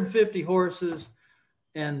 250 horses,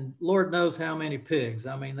 and Lord knows how many pigs.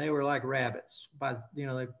 I mean, they were like rabbits. You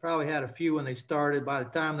know, they probably had a few when they started. By the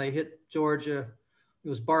time they hit Georgia, it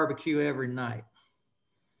was barbecue every night.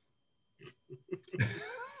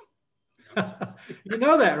 You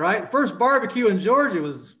know that, right? First barbecue in Georgia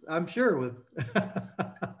was, I'm sure, with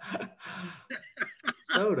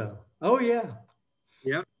Soto. Oh, yeah.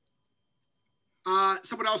 Yep.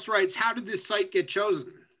 Someone else writes, how did this site get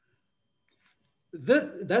chosen?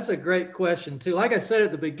 That's a great question, too. Like I said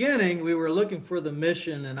at the beginning, we were looking for the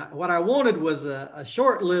mission, and what I wanted was a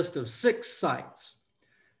short list of 6 sites.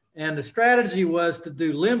 And the strategy was to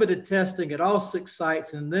do limited testing at all 6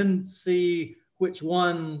 sites and then see which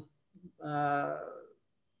one appeared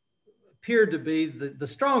to be the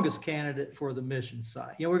strongest candidate for the mission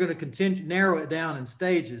site. You know, we're going to continue narrow it down in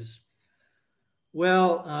stages.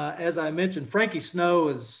 Well, as I mentioned, Frankie Snow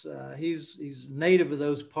is he's native of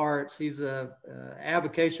those parts. He's a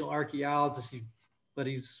avocational archaeologist, but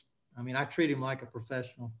I mean, I treat him like a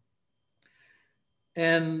professional.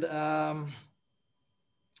 And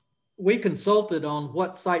we consulted on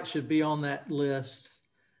what site should be on that list.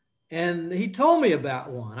 And he told me about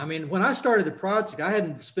one. I mean, when I started the project, I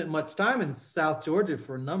hadn't spent much time in South Georgia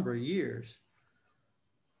for a number of years.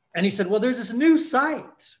 And he said, well, there's this new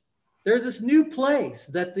site. There's this new place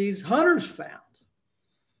that these hunters found.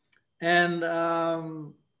 And,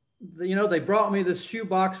 you know, they brought me this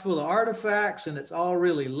shoebox full of artifacts, and it's all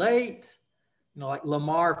really late, you know, like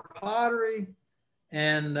Lamar pottery.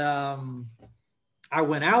 And I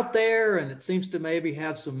went out there, and it seems to maybe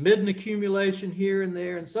have some midden accumulation here and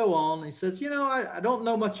there and so on. And he says, you know, I don't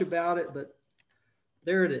know much about it, but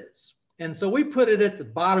there it is. And so we put it at the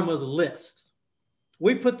bottom of the list.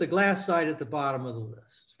 We put the glass site at the bottom of the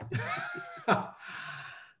list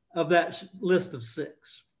of that list of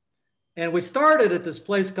 6. And we started at this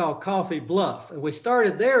place called Coffee Bluff. And we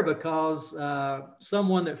started there because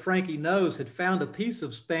someone that Frankie knows had found a piece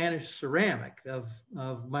of Spanish ceramic of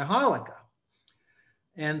Majolica.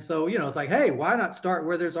 And so, you know, it's like, hey, why not start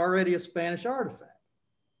where there's already a Spanish artifact?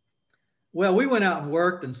 Well, we went out and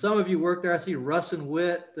worked, and some of you worked there. I see Russ and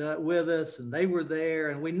Witt with us, and they were there.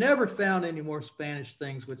 And we never found any more Spanish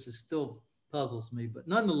things, which is still puzzles me. But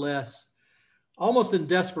nonetheless, almost in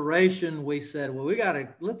desperation, we said, well,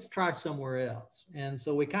 let's try somewhere else. And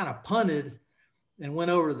so we kind of punted and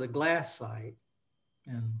went over to the glass site,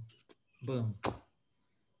 and boom,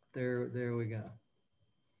 there we go.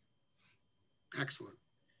 Excellent.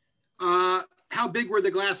 How big were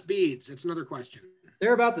the glass beads? That's another question.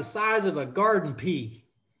 They're about the size of a garden pea.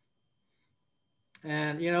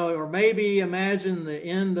 And, you know, or maybe imagine the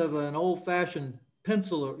end of an old fashioned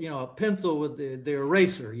pencil, or, you know, a pencil with the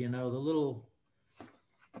eraser, you know, the little,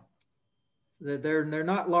 they're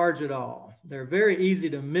not large at all. They're very easy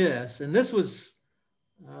to miss. And this was,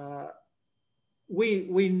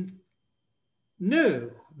 we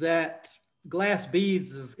knew that glass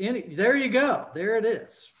beads of any, there you go, there it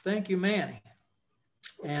is. Thank you, Manny.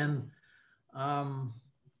 And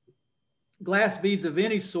glass beads of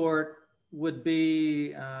any sort would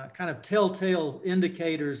be kind of telltale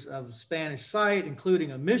indicators of Spanish site,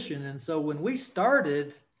 including a mission. And so when we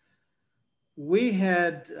started, we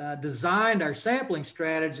had designed our sampling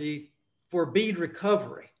strategy for bead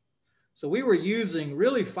recovery. So we were using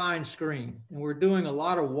really fine screen, and we're doing a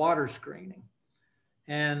lot of water screening.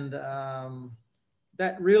 And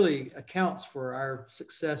that really accounts for our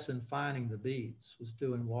success in finding the beads, was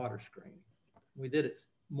doing water screening. We did it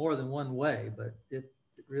more than one way, but it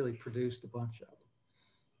really produced a bunch of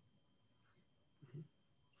them.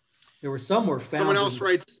 There were some were found. Someone else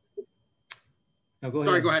writes. No, go ahead.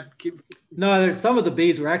 Sorry, go ahead. No, some of the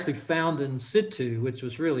beads were actually found in situ, which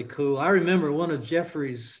was really cool. I remember one of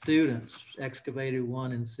Jeffrey's students excavated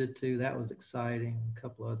one in situ. That was exciting. A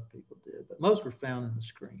couple other people did, but most were found in the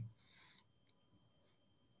screen.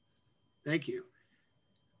 Thank you.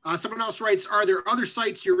 Someone else writes, are there other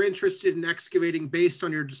sites you're interested in excavating based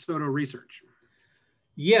on your De Soto research?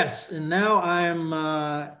 Yes, and now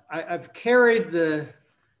I've carried the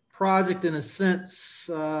project in a sense,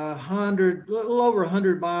 little over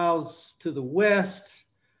 100 miles to the west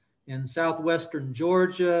in southwestern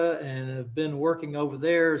Georgia, and have been working over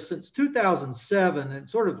there since 2007, and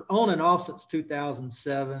sort of on and off since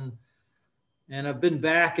 2007. And I've been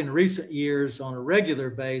back in recent years on a regular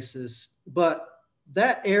basis, but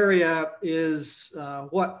that area is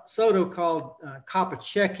what Soto called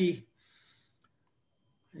Capachecchi.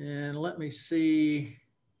 And let me see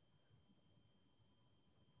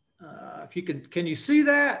if you can you see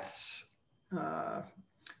that?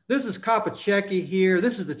 This is Capachecchi here.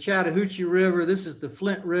 This is the Chattahoochee River. This is the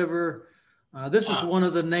Flint River. This is one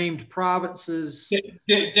of the named provinces.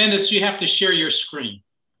 Dennis, you have to share your screen.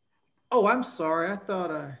 Oh, I'm sorry. I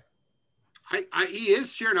thought he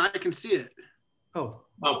is sharing. I can see it. Oh,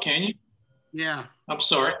 can you? Yeah. I'm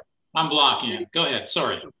sorry. I'm blocking it. Go ahead.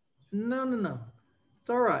 Sorry. No. It's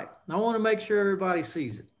all right. I want to make sure everybody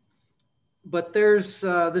sees it. But there's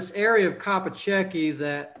this area of Capachecchi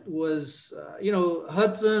that was, you know,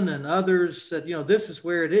 Hudson and others said, you know, this is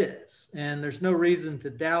where it is. And there's no reason to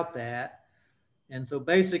doubt that. And so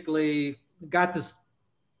basically got this,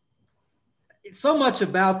 so much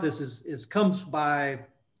about this comes by,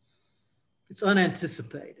 it's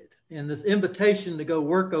unanticipated. And this invitation to go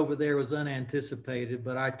work over there was unanticipated,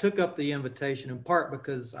 but I took up the invitation in part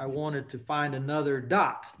because I wanted to find another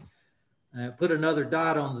dot, put another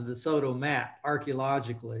dot on the De Soto map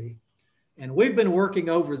archaeologically. And we've been working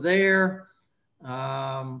over there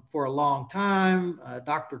for a long time.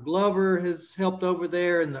 Dr. Glover has helped over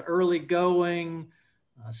there in the early going.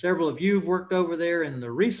 Several of you have worked over there in the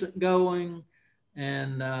recent going.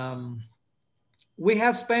 And we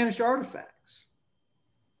have Spanish artifacts.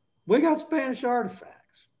 We got Spanish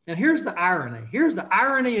artifacts. And here's the irony. Here's the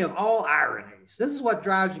irony of all ironies. This is what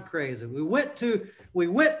drives you crazy. We went to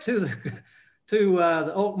the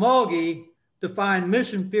Okmulgee to find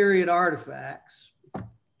mission period artifacts,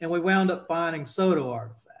 and we wound up finding Soto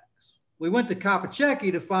artifacts. We went to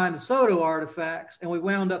Capachecchi to find the Soto artifacts, and we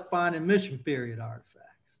wound up finding mission period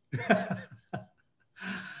artifacts.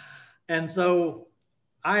 And so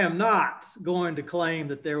I am not going to claim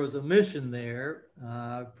that there was a mission there.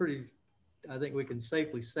 I think we can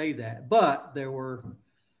safely say that. But there were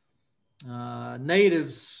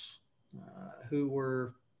natives who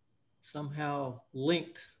were somehow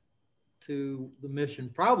linked to the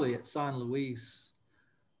mission, probably at San Luis,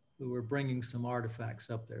 who were bringing some artifacts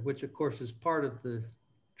up there, which of course is part of the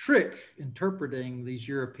trick interpreting these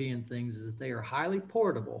European things is that they are highly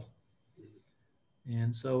portable.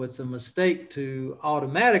 And so it's a mistake to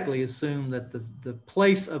automatically assume that the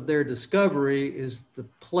place of their discovery is the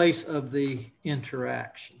place of the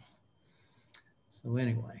interaction. So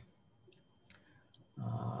anyway,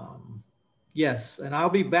 yes, and I'll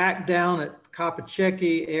be back down at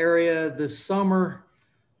Kopacheki area this summer,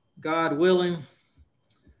 God willing.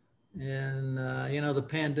 And, you know, the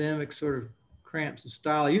pandemic sort of cramps the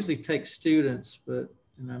style. I usually take students,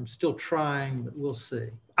 and I'm still trying, but we'll see.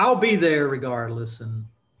 I'll be there regardless, and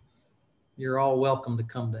you're all welcome to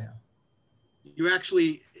come down. You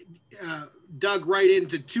actually dug right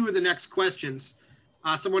into two of the next questions.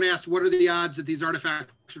 Someone asked, what are the odds that these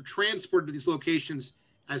artifacts are transported to these locations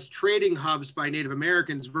as trading hubs by Native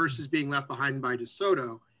Americans versus being left behind by De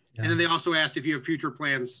Soto? Yeah. And then they also asked if you have future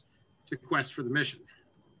plans to quest for the mission.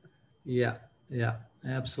 Yeah,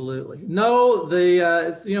 absolutely. No,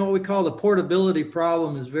 you know, what we call the portability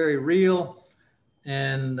problem is very real.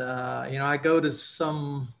 And, you know, I go to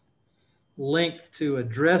some length to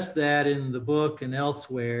address that in the book and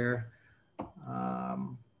elsewhere.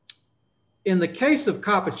 In the case of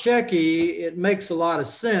Kopacheki, it makes a lot of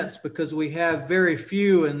sense because we have very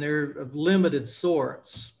few and they're of limited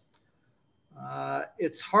sorts.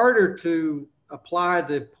 It's harder to apply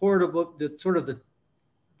the portable,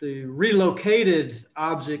 the relocated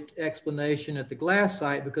object explanation at the glass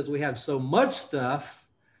site because we have so much stuff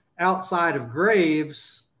outside of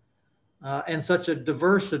graves and such a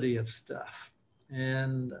diversity of stuff.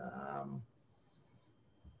 And,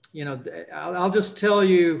 you know, I'll just tell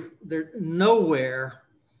you, there's nowhere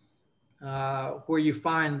where you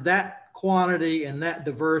find that quantity and that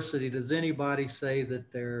diversity does anybody say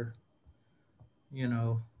that they're, you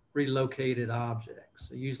know, relocated objects.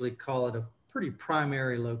 They usually call it a pretty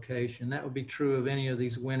primary location. That would be true of any of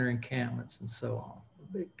these winter encampments and so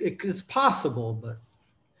on. It's possible, but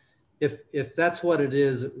if that's what it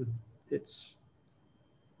is, it's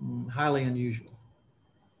highly unusual.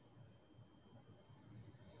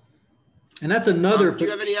 And that's another. Do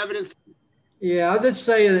you have any evidence? Yeah, I'll just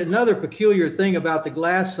say that another peculiar thing about the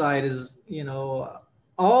glass site is, you know,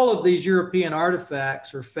 all of these European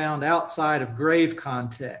artifacts are found outside of grave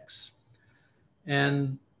contexts.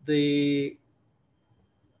 And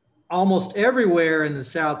almost everywhere in the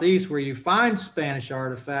Southeast where you find Spanish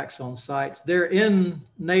artifacts on sites, they're in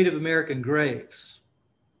Native American graves.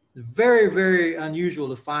 It's very, very unusual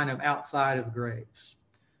to find them outside of graves.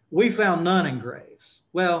 We found none in graves.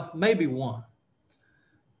 Well, maybe one,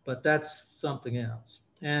 but that's something else.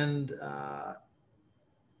 And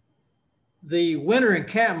the winter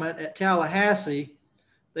encampment at Tallahassee,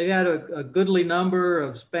 they had a goodly number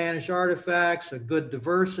of Spanish artifacts, a good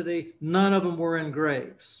diversity. None of them were in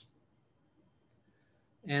graves.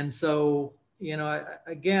 And so, you know,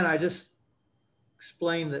 again, I just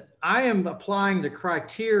explained that I am applying the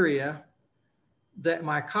criteria that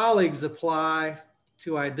my colleagues apply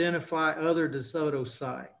to identify other De Soto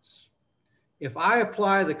sites. If I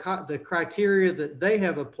apply the criteria that they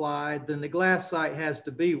have applied, then the glass site has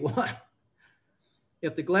to be one.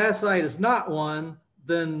 If the glass site is not one,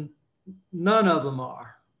 then none of them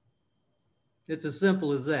are. It's as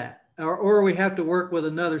simple as that. Or we have to work with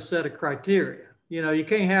another set of criteria. You know, you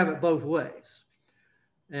can't have it both ways.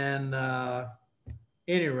 And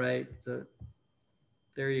any rate,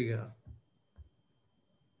 there you go.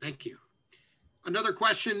 Thank you. Another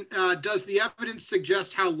question, does the evidence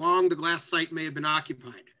suggest how long the glass site may have been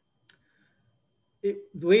occupied?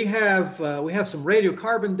 We have some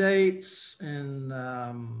radiocarbon dates, and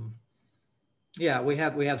yeah, we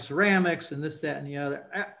have ceramics and this, that, and the other.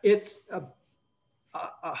 It's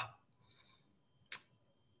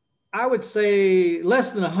I would say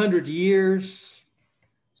less than 100 years.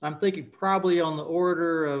 So I'm thinking probably on the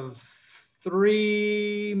order of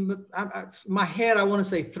my head, I want to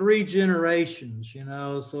say 3 generations, you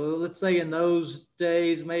know. So let's say in those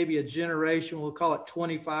days, maybe a generation, we'll call it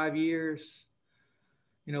 25 years,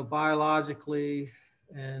 you know, biologically.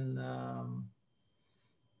 And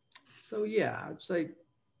so, yeah, I'd say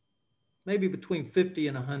maybe between 50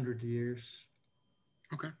 and 100 years.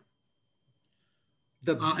 Okay.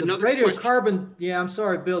 The radiocarbon, question. Yeah, I'm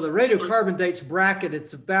sorry, Bill. The radiocarbon dates bracket,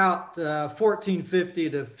 it's about 1450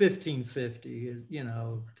 to 1550, you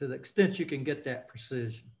know, to the extent you can get that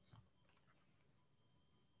precision.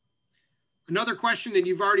 Another question, and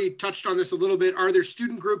you've already touched on this a little bit, are there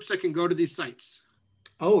student groups that can go to these sites?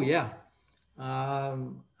 Oh, yeah. I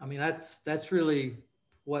mean, that's really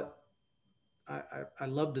what I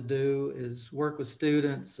love to do, is work with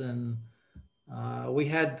students and We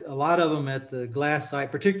had a lot of them at the glass site,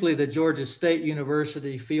 particularly the Georgia State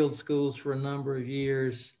University field schools for a number of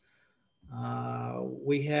years.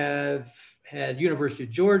 We have had University of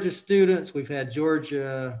Georgia students. We've had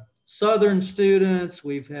Georgia Southern students.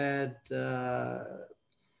 We've had, my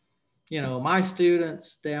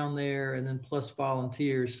students down there, and then plus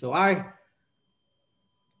volunteers. So I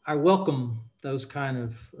welcome those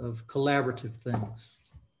kind of collaborative things.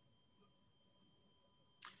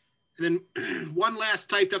 And then one last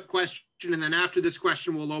typed up question, and then after this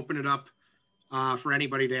question, we'll open it up for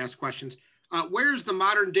anybody to ask questions. Where's the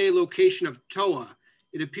modern day location of Toa?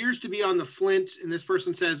 It appears to be on the Flint, and this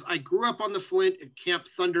person says, I grew up on the Flint at Camp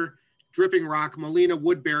Thunder, Dripping Rock, Molina,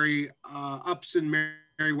 Woodbury, Upson,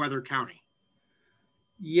 Meriwether County.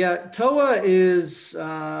 Yeah, Toa is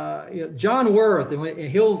John Worth, and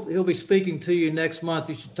he'll be speaking to you next month.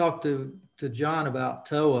 You should talk to John about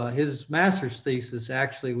Toa. His master's thesis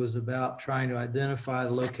actually was about trying to identify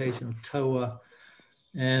the location of Toa.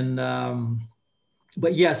 And,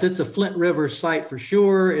 but yes, it's a Flint River site for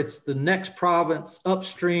sure. It's the next province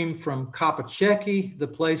upstream from Capachecchi, the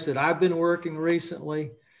place that I've been working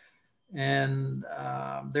recently. And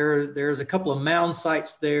there's a couple of mound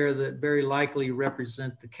sites there that very likely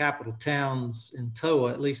represent the capital towns in Toa,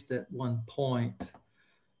 at least at one point.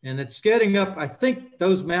 And it's getting up, I think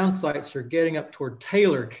those mound sites are getting up toward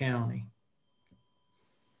Taylor County,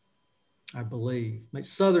 I believe. It's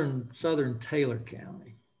southern Taylor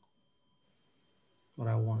County, what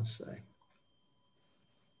I want to say.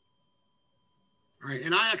 All right,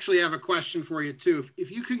 and I actually have a question for you too. If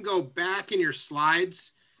you can go back in your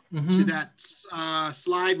slides to that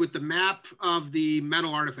slide with the map of the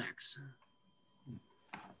metal artifacts.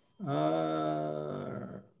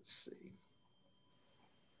 Let's see.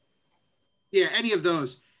 Yeah, any of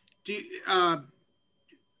those. Do you,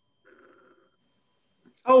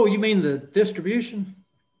 oh, you mean the distribution?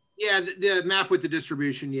 Yeah, the map with the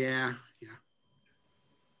distribution. Yeah.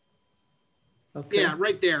 Okay. Yeah,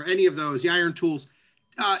 right there. Any of those, the iron tools.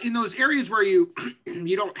 In those areas where you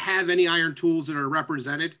you don't have any iron tools that are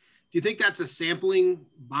represented, do you think that's a sampling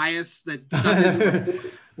bias that stuff isn't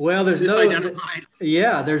well, there's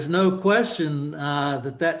there's no question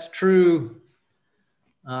that's true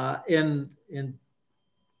in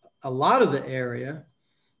a lot of the area.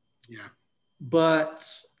 Yeah. But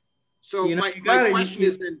so my question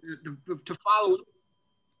is then to follow.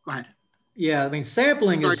 Go ahead. Yeah, I mean,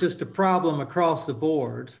 sampling is just a problem across the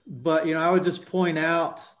board. But, I would just point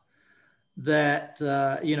out that,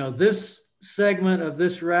 this segment of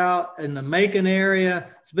this route in the Macon area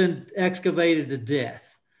has been excavated to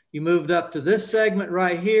death. You moved up to this segment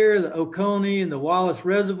right here, the Oconee and the Wallace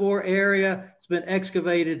Reservoir area, it's been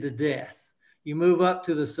excavated to death. You move up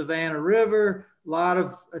to the Savannah River, a lot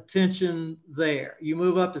of attention there. You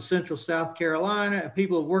move up to central South Carolina, and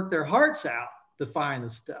people have worked their hearts out to find the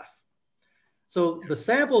stuff. So the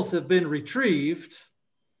samples have been retrieved,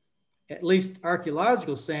 at least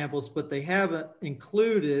archaeological samples, but they haven't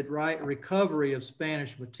included, recovery of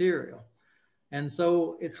Spanish material. And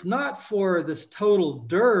so it's not for this total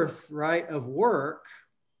dearth, of work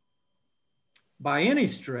by any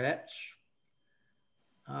stretch,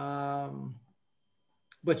 but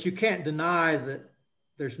you can't deny that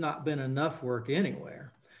there's not been enough work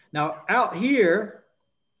anywhere. Now out here,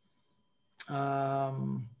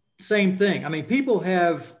 same thing. I mean, people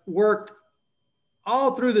have worked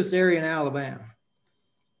all through this area in Alabama.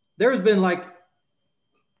 There's been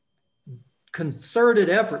concerted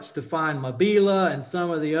efforts to find Mabila and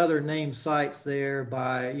some of the other named sites there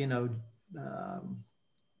by,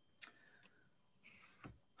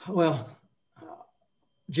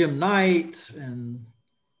 Jim Knight and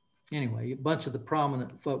anyway, a bunch of the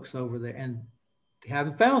prominent folks over there, and they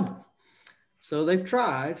haven't found them. So they've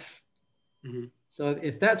tried. Mm-hmm. So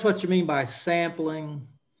if that's what you mean by sampling,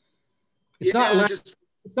 it's not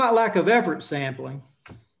lack of effort sampling.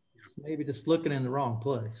 It's maybe just looking in the wrong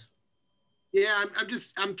place. Yeah,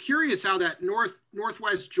 I'm curious how that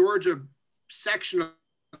northwest Georgia section of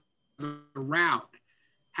the route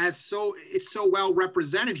it's so well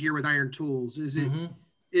represented here with iron tools. Is it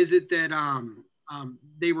that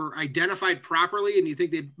they were identified properly, and you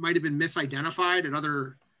think they might have been misidentified at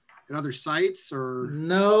other sites? Or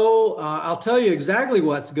no? I'll tell you exactly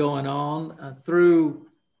what's going on through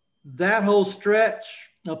that whole stretch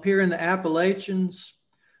up here in the Appalachians.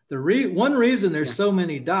 One reason there's so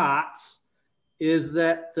many dots is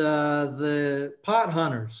that the pot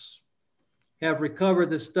hunters have recovered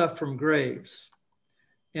this stuff from graves.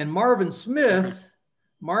 And Marvin Smith's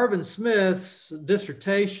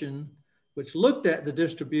dissertation, which looked at the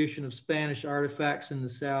distribution of Spanish artifacts in the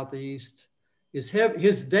Southeast, his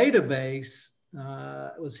database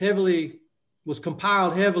was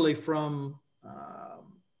compiled heavily from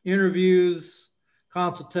interviews,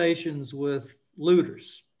 consultations with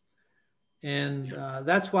looters. And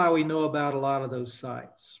that's why we know about a lot of those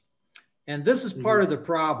sites. And this is part of the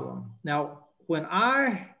problem. Now, when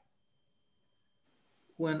I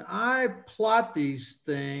plot these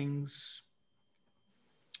things,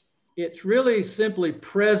 it's really simply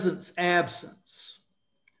presence absence.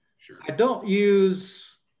 Sure. I don't use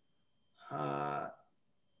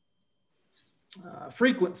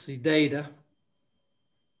frequency data.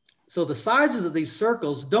 So the sizes of these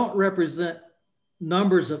circles don't represent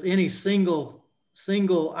numbers of any single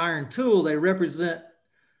iron tool. They represent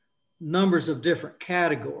numbers of different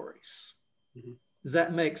categories. Does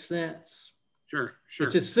that make sense? Sure, sure.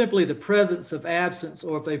 It's just simply the presence of absence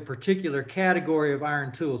or of a particular category of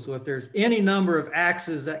iron tool. So if there's any number of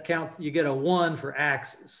axes, that counts, you get a 1 for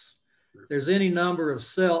axes. If there's any number of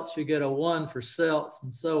celts, you get a 1 for celts,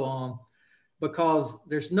 and so on, because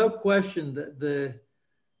there's no question that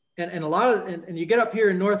and a lot of, and you get up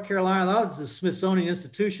here in North Carolina, a lot of this is Smithsonian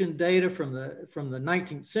Institution data from the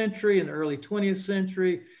 19th century and the early 20th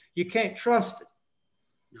century. You can't trust it.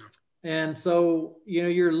 No. And so, you know,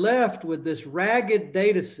 you're left with this ragged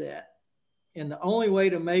data set, and the only way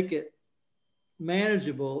to make it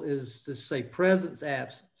manageable is to say presence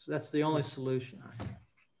absence. That's the only solution I have.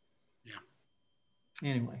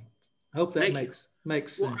 Yeah. Anyway, I hope that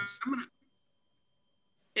makes sense.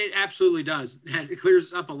 It absolutely does. It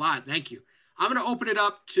clears up a lot. Thank you. I'm going to open it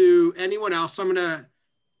up to anyone else. I'm going to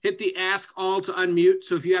hit the ask all to unmute.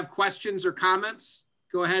 So if you have questions or comments,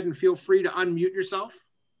 go ahead and feel free to unmute yourself.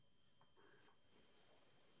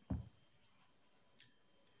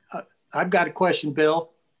 I've got a question,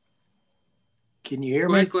 Bill. Can you hear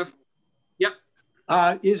me? Go ahead, Cliff. Yep.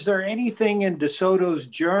 Is there anything in De Soto's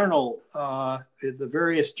journal, the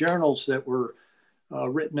various journals that were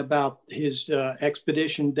written about his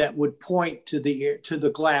expedition that would point to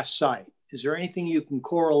the glass site? Is there anything you can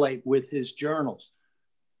correlate with his journals?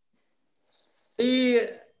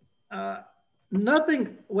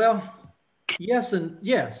 Nothing. Well, yes and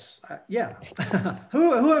yes. Yeah.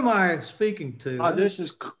 Who am I speaking to? This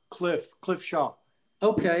is Cliff Shaw.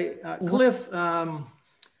 Okay, Cliff.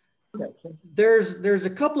 There's a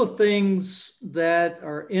couple of things that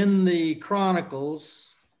are in the chronicles.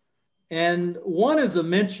 And one is a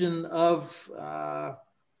mention of,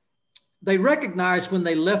 they recognized when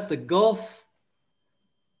they left the Gulf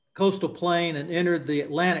coastal plain and entered the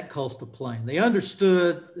Atlantic coastal plain. They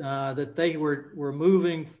understood that they were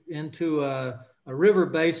moving into a river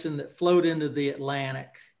basin that flowed into the Atlantic.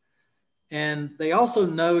 And they also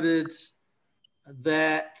noted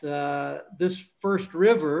that this first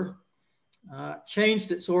river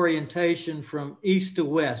changed its orientation from east to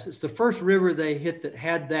west. It's the first river they hit that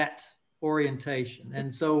had that orientation.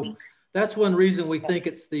 And so that's one reason we think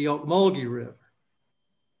it's the Ocmulgee River.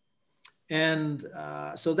 And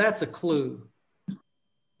so that's a clue.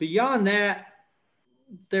 Beyond that,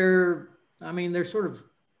 they're sort of,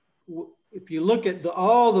 if you look at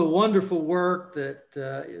all the wonderful work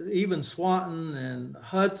that even Swanton and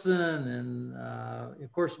Hudson and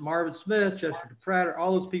of course Marvin Smith, Chester Prater,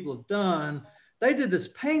 all those people have done, they did this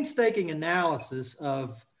painstaking analysis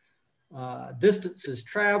of distances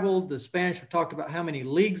traveled. The Spanish have talked about how many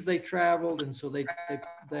leagues they traveled, and so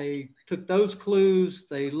they took those clues.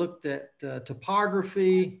 They looked at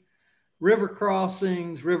topography, river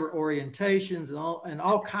crossings, river orientations, and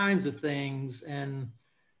all kinds of things. And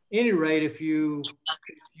at any rate, if you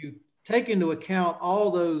take into account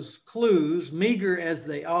all those clues, meager as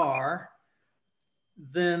they are,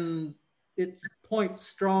 then it points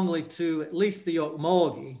strongly to at least the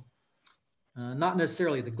Ocmulgee. Not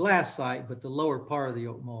necessarily the glass site, but the lower part of the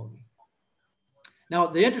Ocmulgee. Now,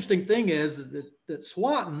 the interesting thing is that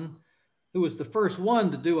Swanton, who was the first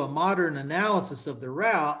one to do a modern analysis of the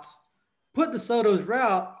route, put De Soto's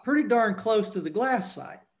route pretty darn close to the glass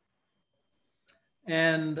site.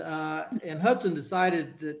 And Hudson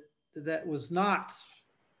decided that was not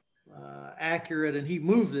accurate, and he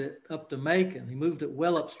moved it up to Macon. He moved it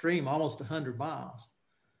well upstream, almost 100 miles.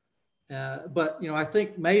 But, you know, I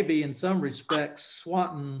think maybe in some respects,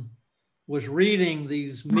 Swanton was reading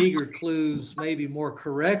these meager clues maybe more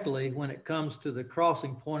correctly when it comes to the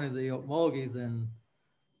crossing point of the Ocmulgee than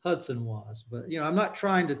Hudson was. But, you know, I'm not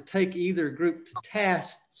trying to take either group to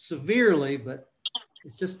task severely, but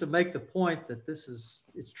it's just to make the point that it's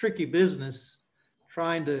tricky business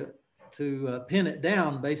trying to pin it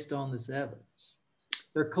down based on this evidence.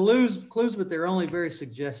 They're clues, but they're only very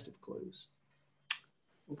suggestive clues.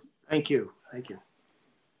 Thank you. Thank you.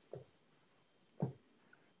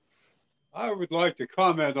 I would like to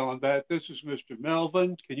comment on that. This is Mr.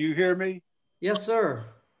 Melvin. Can you hear me? Yes, sir.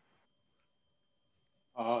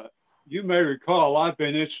 You may recall I've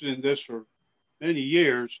been interested in this for many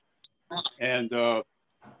years, and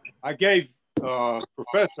I gave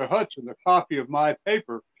Professor Hudson a copy of my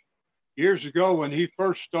paper years ago when he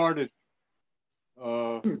first started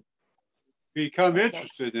become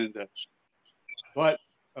interested in this. But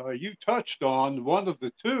you touched on one of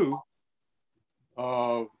the two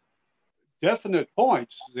definite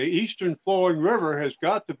points. The eastern flowing river has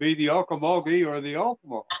got to be the Ocmulgee or the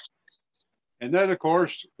Altamaha. And then, of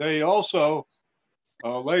course, they also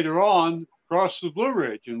later on crossed the Blue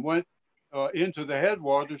Ridge and went into the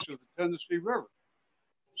headwaters of the Tennessee River.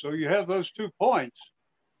 So you have those 2 points.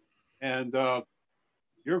 And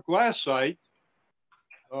your glass site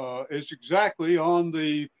is exactly on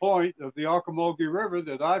the point of the Ocmulgee River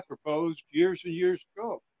that I proposed years and years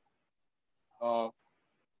ago.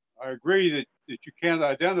 I agree that you can't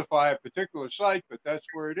identify a particular site, but that's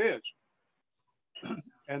where it is.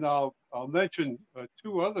 And I'll mention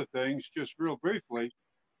 2 other things just real briefly.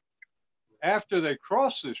 After they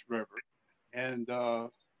crossed this river, and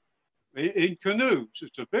in canoes,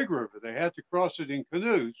 it's a big river, they had to cross it in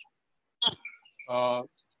canoes.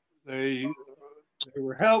 They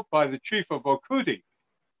were helped by the chief of Okuti.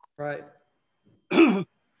 Right.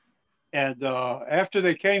 And after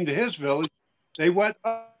they came to his village, they went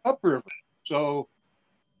upriver. So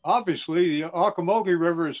obviously the Ocmulgee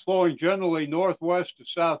River is flowing generally northwest to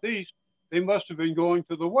southeast. They must have been going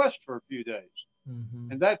to the west for a few days.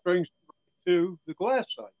 Mm-hmm. And that brings to the glass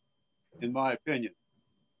site, in my opinion.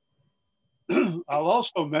 I'll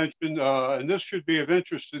also mention, and this should be of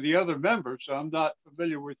interest to the other members, I'm not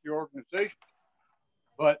familiar with your organization,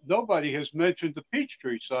 but nobody has mentioned the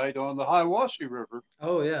Peachtree site on the Hiwassee River.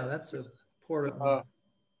 Oh yeah, that's a important one.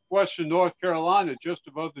 Western North Carolina, just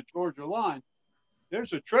above the Georgia line.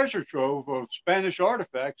 There's a treasure trove of Spanish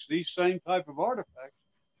artifacts, these same type of artifacts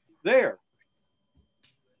there.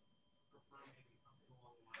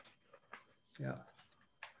 Yeah.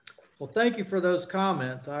 Well, thank you for those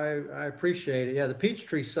comments. I appreciate it. Yeah, the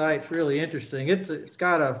Peachtree site's really interesting. It's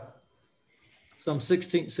got some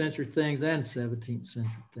 16th century things and 17th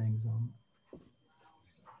century things on it.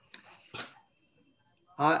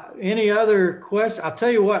 Any other questions? I'll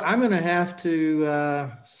tell you what, I'm going to have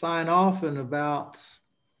to sign off in by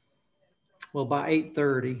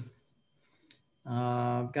 8:30.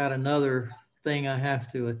 I've got another thing I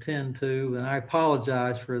have to attend to, and I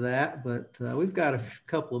apologize for that, but we've got a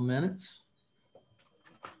couple of minutes.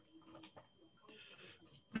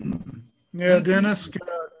 Yeah, Dennis, can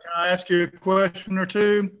I ask you a question or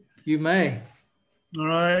two? You may. All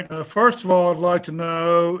right. First of all, I'd like to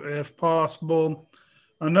know, if possible,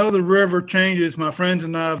 I know the river changes. My friends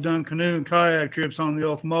and I have done canoe and kayak trips on the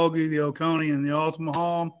Ocmulgee, the Oconee, and the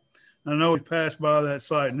Altamaha. I know we've passed by that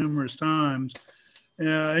site numerous times.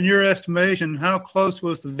 In your estimation, how close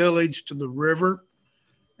was the village to the river?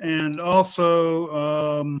 And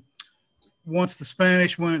also, once the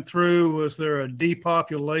Spanish went through, was there a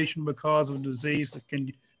depopulation because of disease?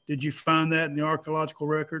 Did you find that in the archaeological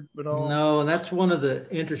record at all? No, that's one of the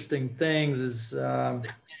interesting things is,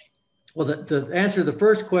 well, to answer the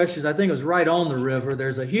first question, I think it was right on the river.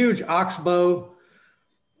 There's a huge oxbow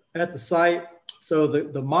at the site. So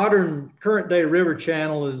the modern current day river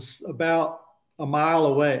channel is about a mile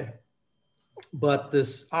away. But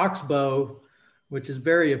this oxbow, which is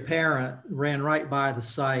very apparent, ran right by the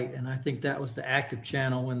site. And I think that was the active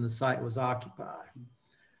channel when the site was occupied.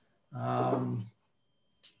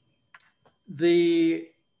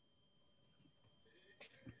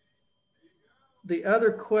 The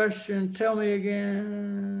other question, tell me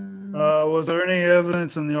again. Was there any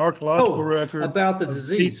evidence in the archaeological record about the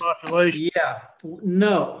disease? Depopulation? Yeah,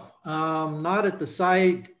 no, not at the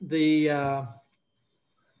site.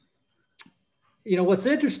 What's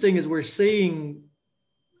interesting is we're seeing,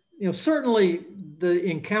 certainly the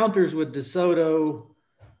encounters with De Soto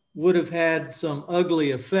would have had some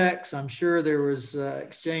ugly effects. I'm sure there was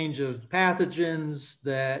exchange of pathogens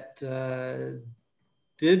that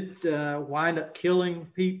did wind up killing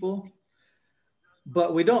people,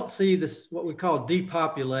 but we don't see this, what we call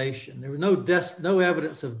depopulation. There was no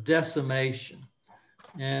evidence of decimation.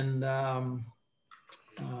 And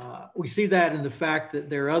we see that in the fact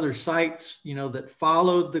that there are other sites, that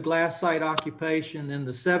followed the glass site occupation in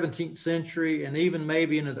the 17th century and even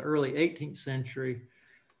maybe into the early 18th century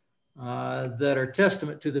that are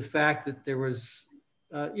testament to the fact that there was,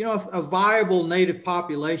 a viable native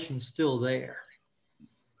population still there.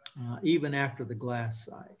 Even after the glass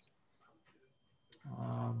site.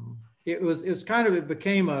 It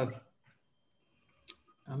became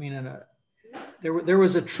there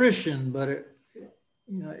was attrition, but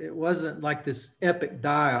it wasn't like this epic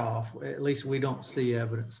die-off. At least we don't see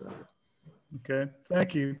evidence of it. Okay,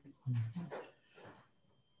 thank you.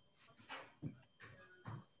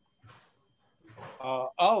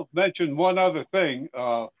 I'll mention one other thing.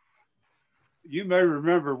 You may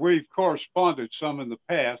remember we've corresponded some in the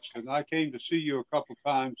past, and I came to see you a couple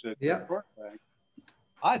times at the Fernbank.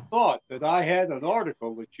 I thought that I had an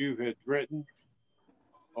article that you had written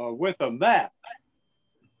with a map,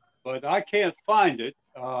 but I can't find it.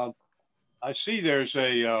 I see there's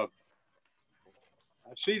an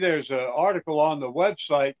article on the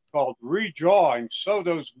website called Redrawing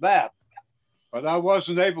Soto's Map, but I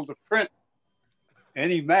wasn't able to print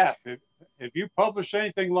any map. Have you published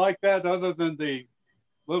anything like that other than the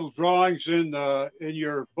little drawings in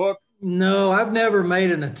your book? No, I've never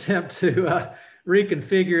made an attempt to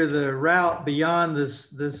reconfigure the route beyond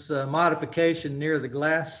this modification near the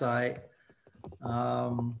glass site.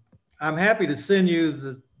 I'm happy to send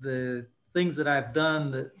you the things that I've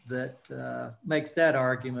done that makes that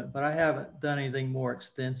argument, but I haven't done anything more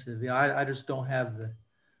extensive. I just don't have the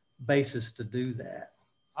basis to do that.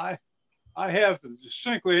 I have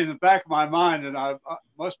distinctly in the back of my mind, and I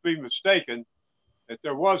must be mistaken, that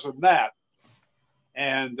there was a map.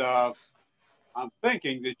 And I'm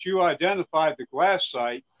thinking that you identified the glass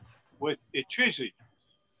site with Ichisi.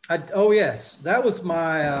 Oh, yes. That was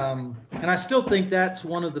my, and I still think that's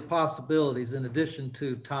one of the possibilities in addition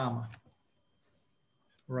to Tama.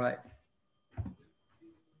 Right.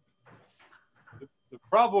 The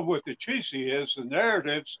problem with Ichisi is the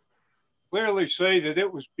narratives clearly say that it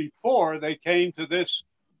was before they came to this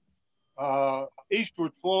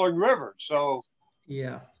eastward flowing river. So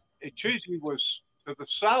yeah, Ichisi was to the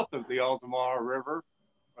south of the Altamaha River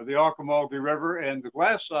or the Ocmulgee River, and the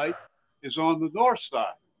glass site is on the north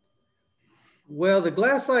side. Well, the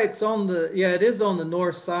glass site's on the, it is on the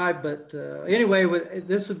north side, but anyway,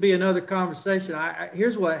 this would be another conversation.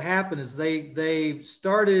 Here's what happened is they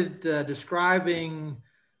started describing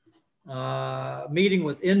meeting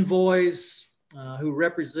with envoys who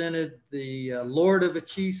represented the Lord of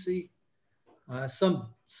Ichisi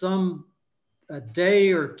a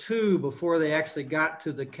day or two before they actually got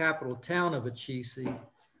to the capital town of Ichisi.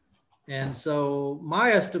 And so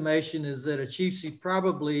my estimation is that Ichisi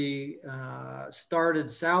probably started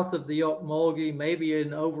south of the Ocmulgee,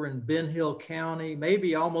 maybe over in Ben Hill County,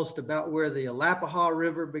 maybe almost about where the Alapaha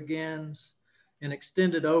River begins, and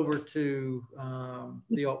extended over to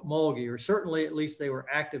the Ocmulgee, or certainly at least they were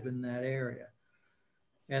active in that area.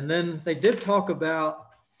 And then they did talk about,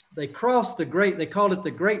 they crossed the they called it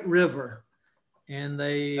the Great River. And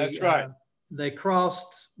that's right. They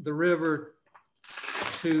crossed the river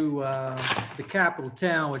to the capital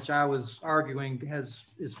town, which I was arguing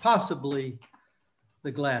is possibly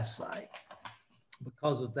the glass site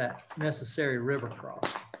because of that necessary river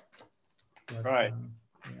crossing. But, right.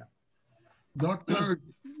 Yeah. Dr.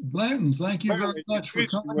 Blanton, thank you very much for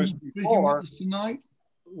coming and speaking with us tonight.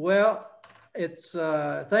 Well, it's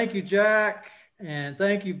thank you, Jack, and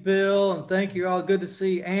thank you, Bill, and thank you all. Good to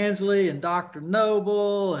see Ansley and Dr.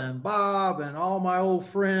 Noble and Bob and all my old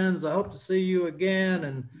friends. I hope to see you again,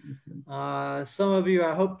 and some of you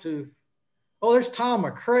I hope to. Oh, there's Tom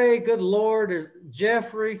McCrae. Good Lord. There's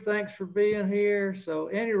Jeffrey. Thanks for being here. So,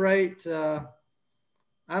 at any rate, I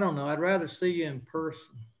don't know. I'd rather see you in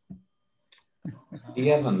person. Do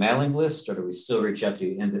you have a mailing list, or do we still reach out to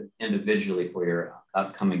you individually for your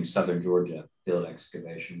upcoming Southern Georgia field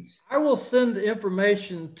excavations? I will send the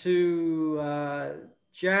information to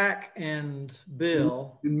Jack and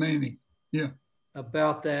Bill and Manny,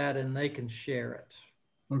 about that, and they can share it.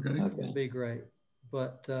 Okay, it'd be great.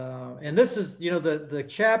 But and this is, the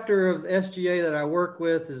chapter of SGA that I work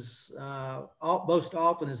with is most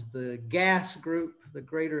often is the GAS group, the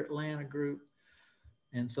Greater Atlanta group.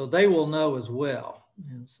 And so they will know as well.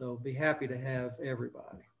 And so be happy to have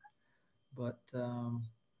everybody. But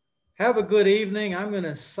have a good evening. I'm going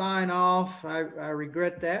to sign off. I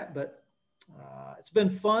regret that, but it's been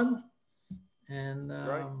fun. And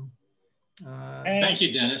thank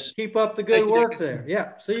you, Dennis. Keep up the good work there.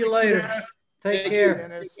 Yeah. See you later. Take care.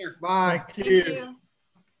 Dennis. Bye. Thank you.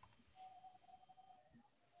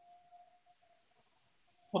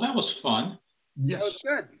 Well, that was fun. Yes. That was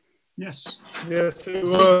good. Yes. Yes, it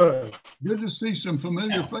was. Good to see some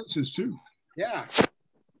familiar faces too. Yeah.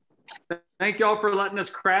 Thank y'all for letting us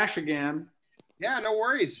crash again. Yeah, no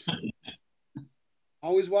worries.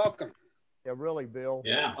 Always welcome. Yeah, really, Bill.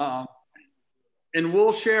 Yeah. And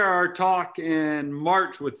we'll share our talk in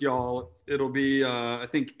March with y'all. It'll be, I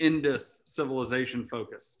think, Indus civilization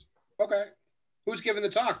focused. Okay. Who's giving the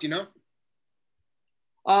talk? Do you know?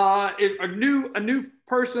 A new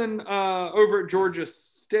person over at Georgia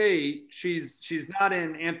State. She's not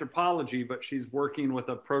in anthropology, but she's working with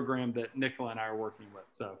a program that Nicola and I are working with.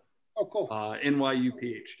 So, oh, cool. NYU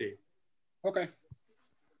PhD. Okay,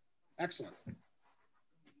 excellent.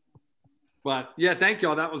 But yeah, thank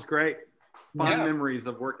y'all. That was great. Fond memories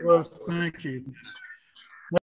of working. Well, thank you.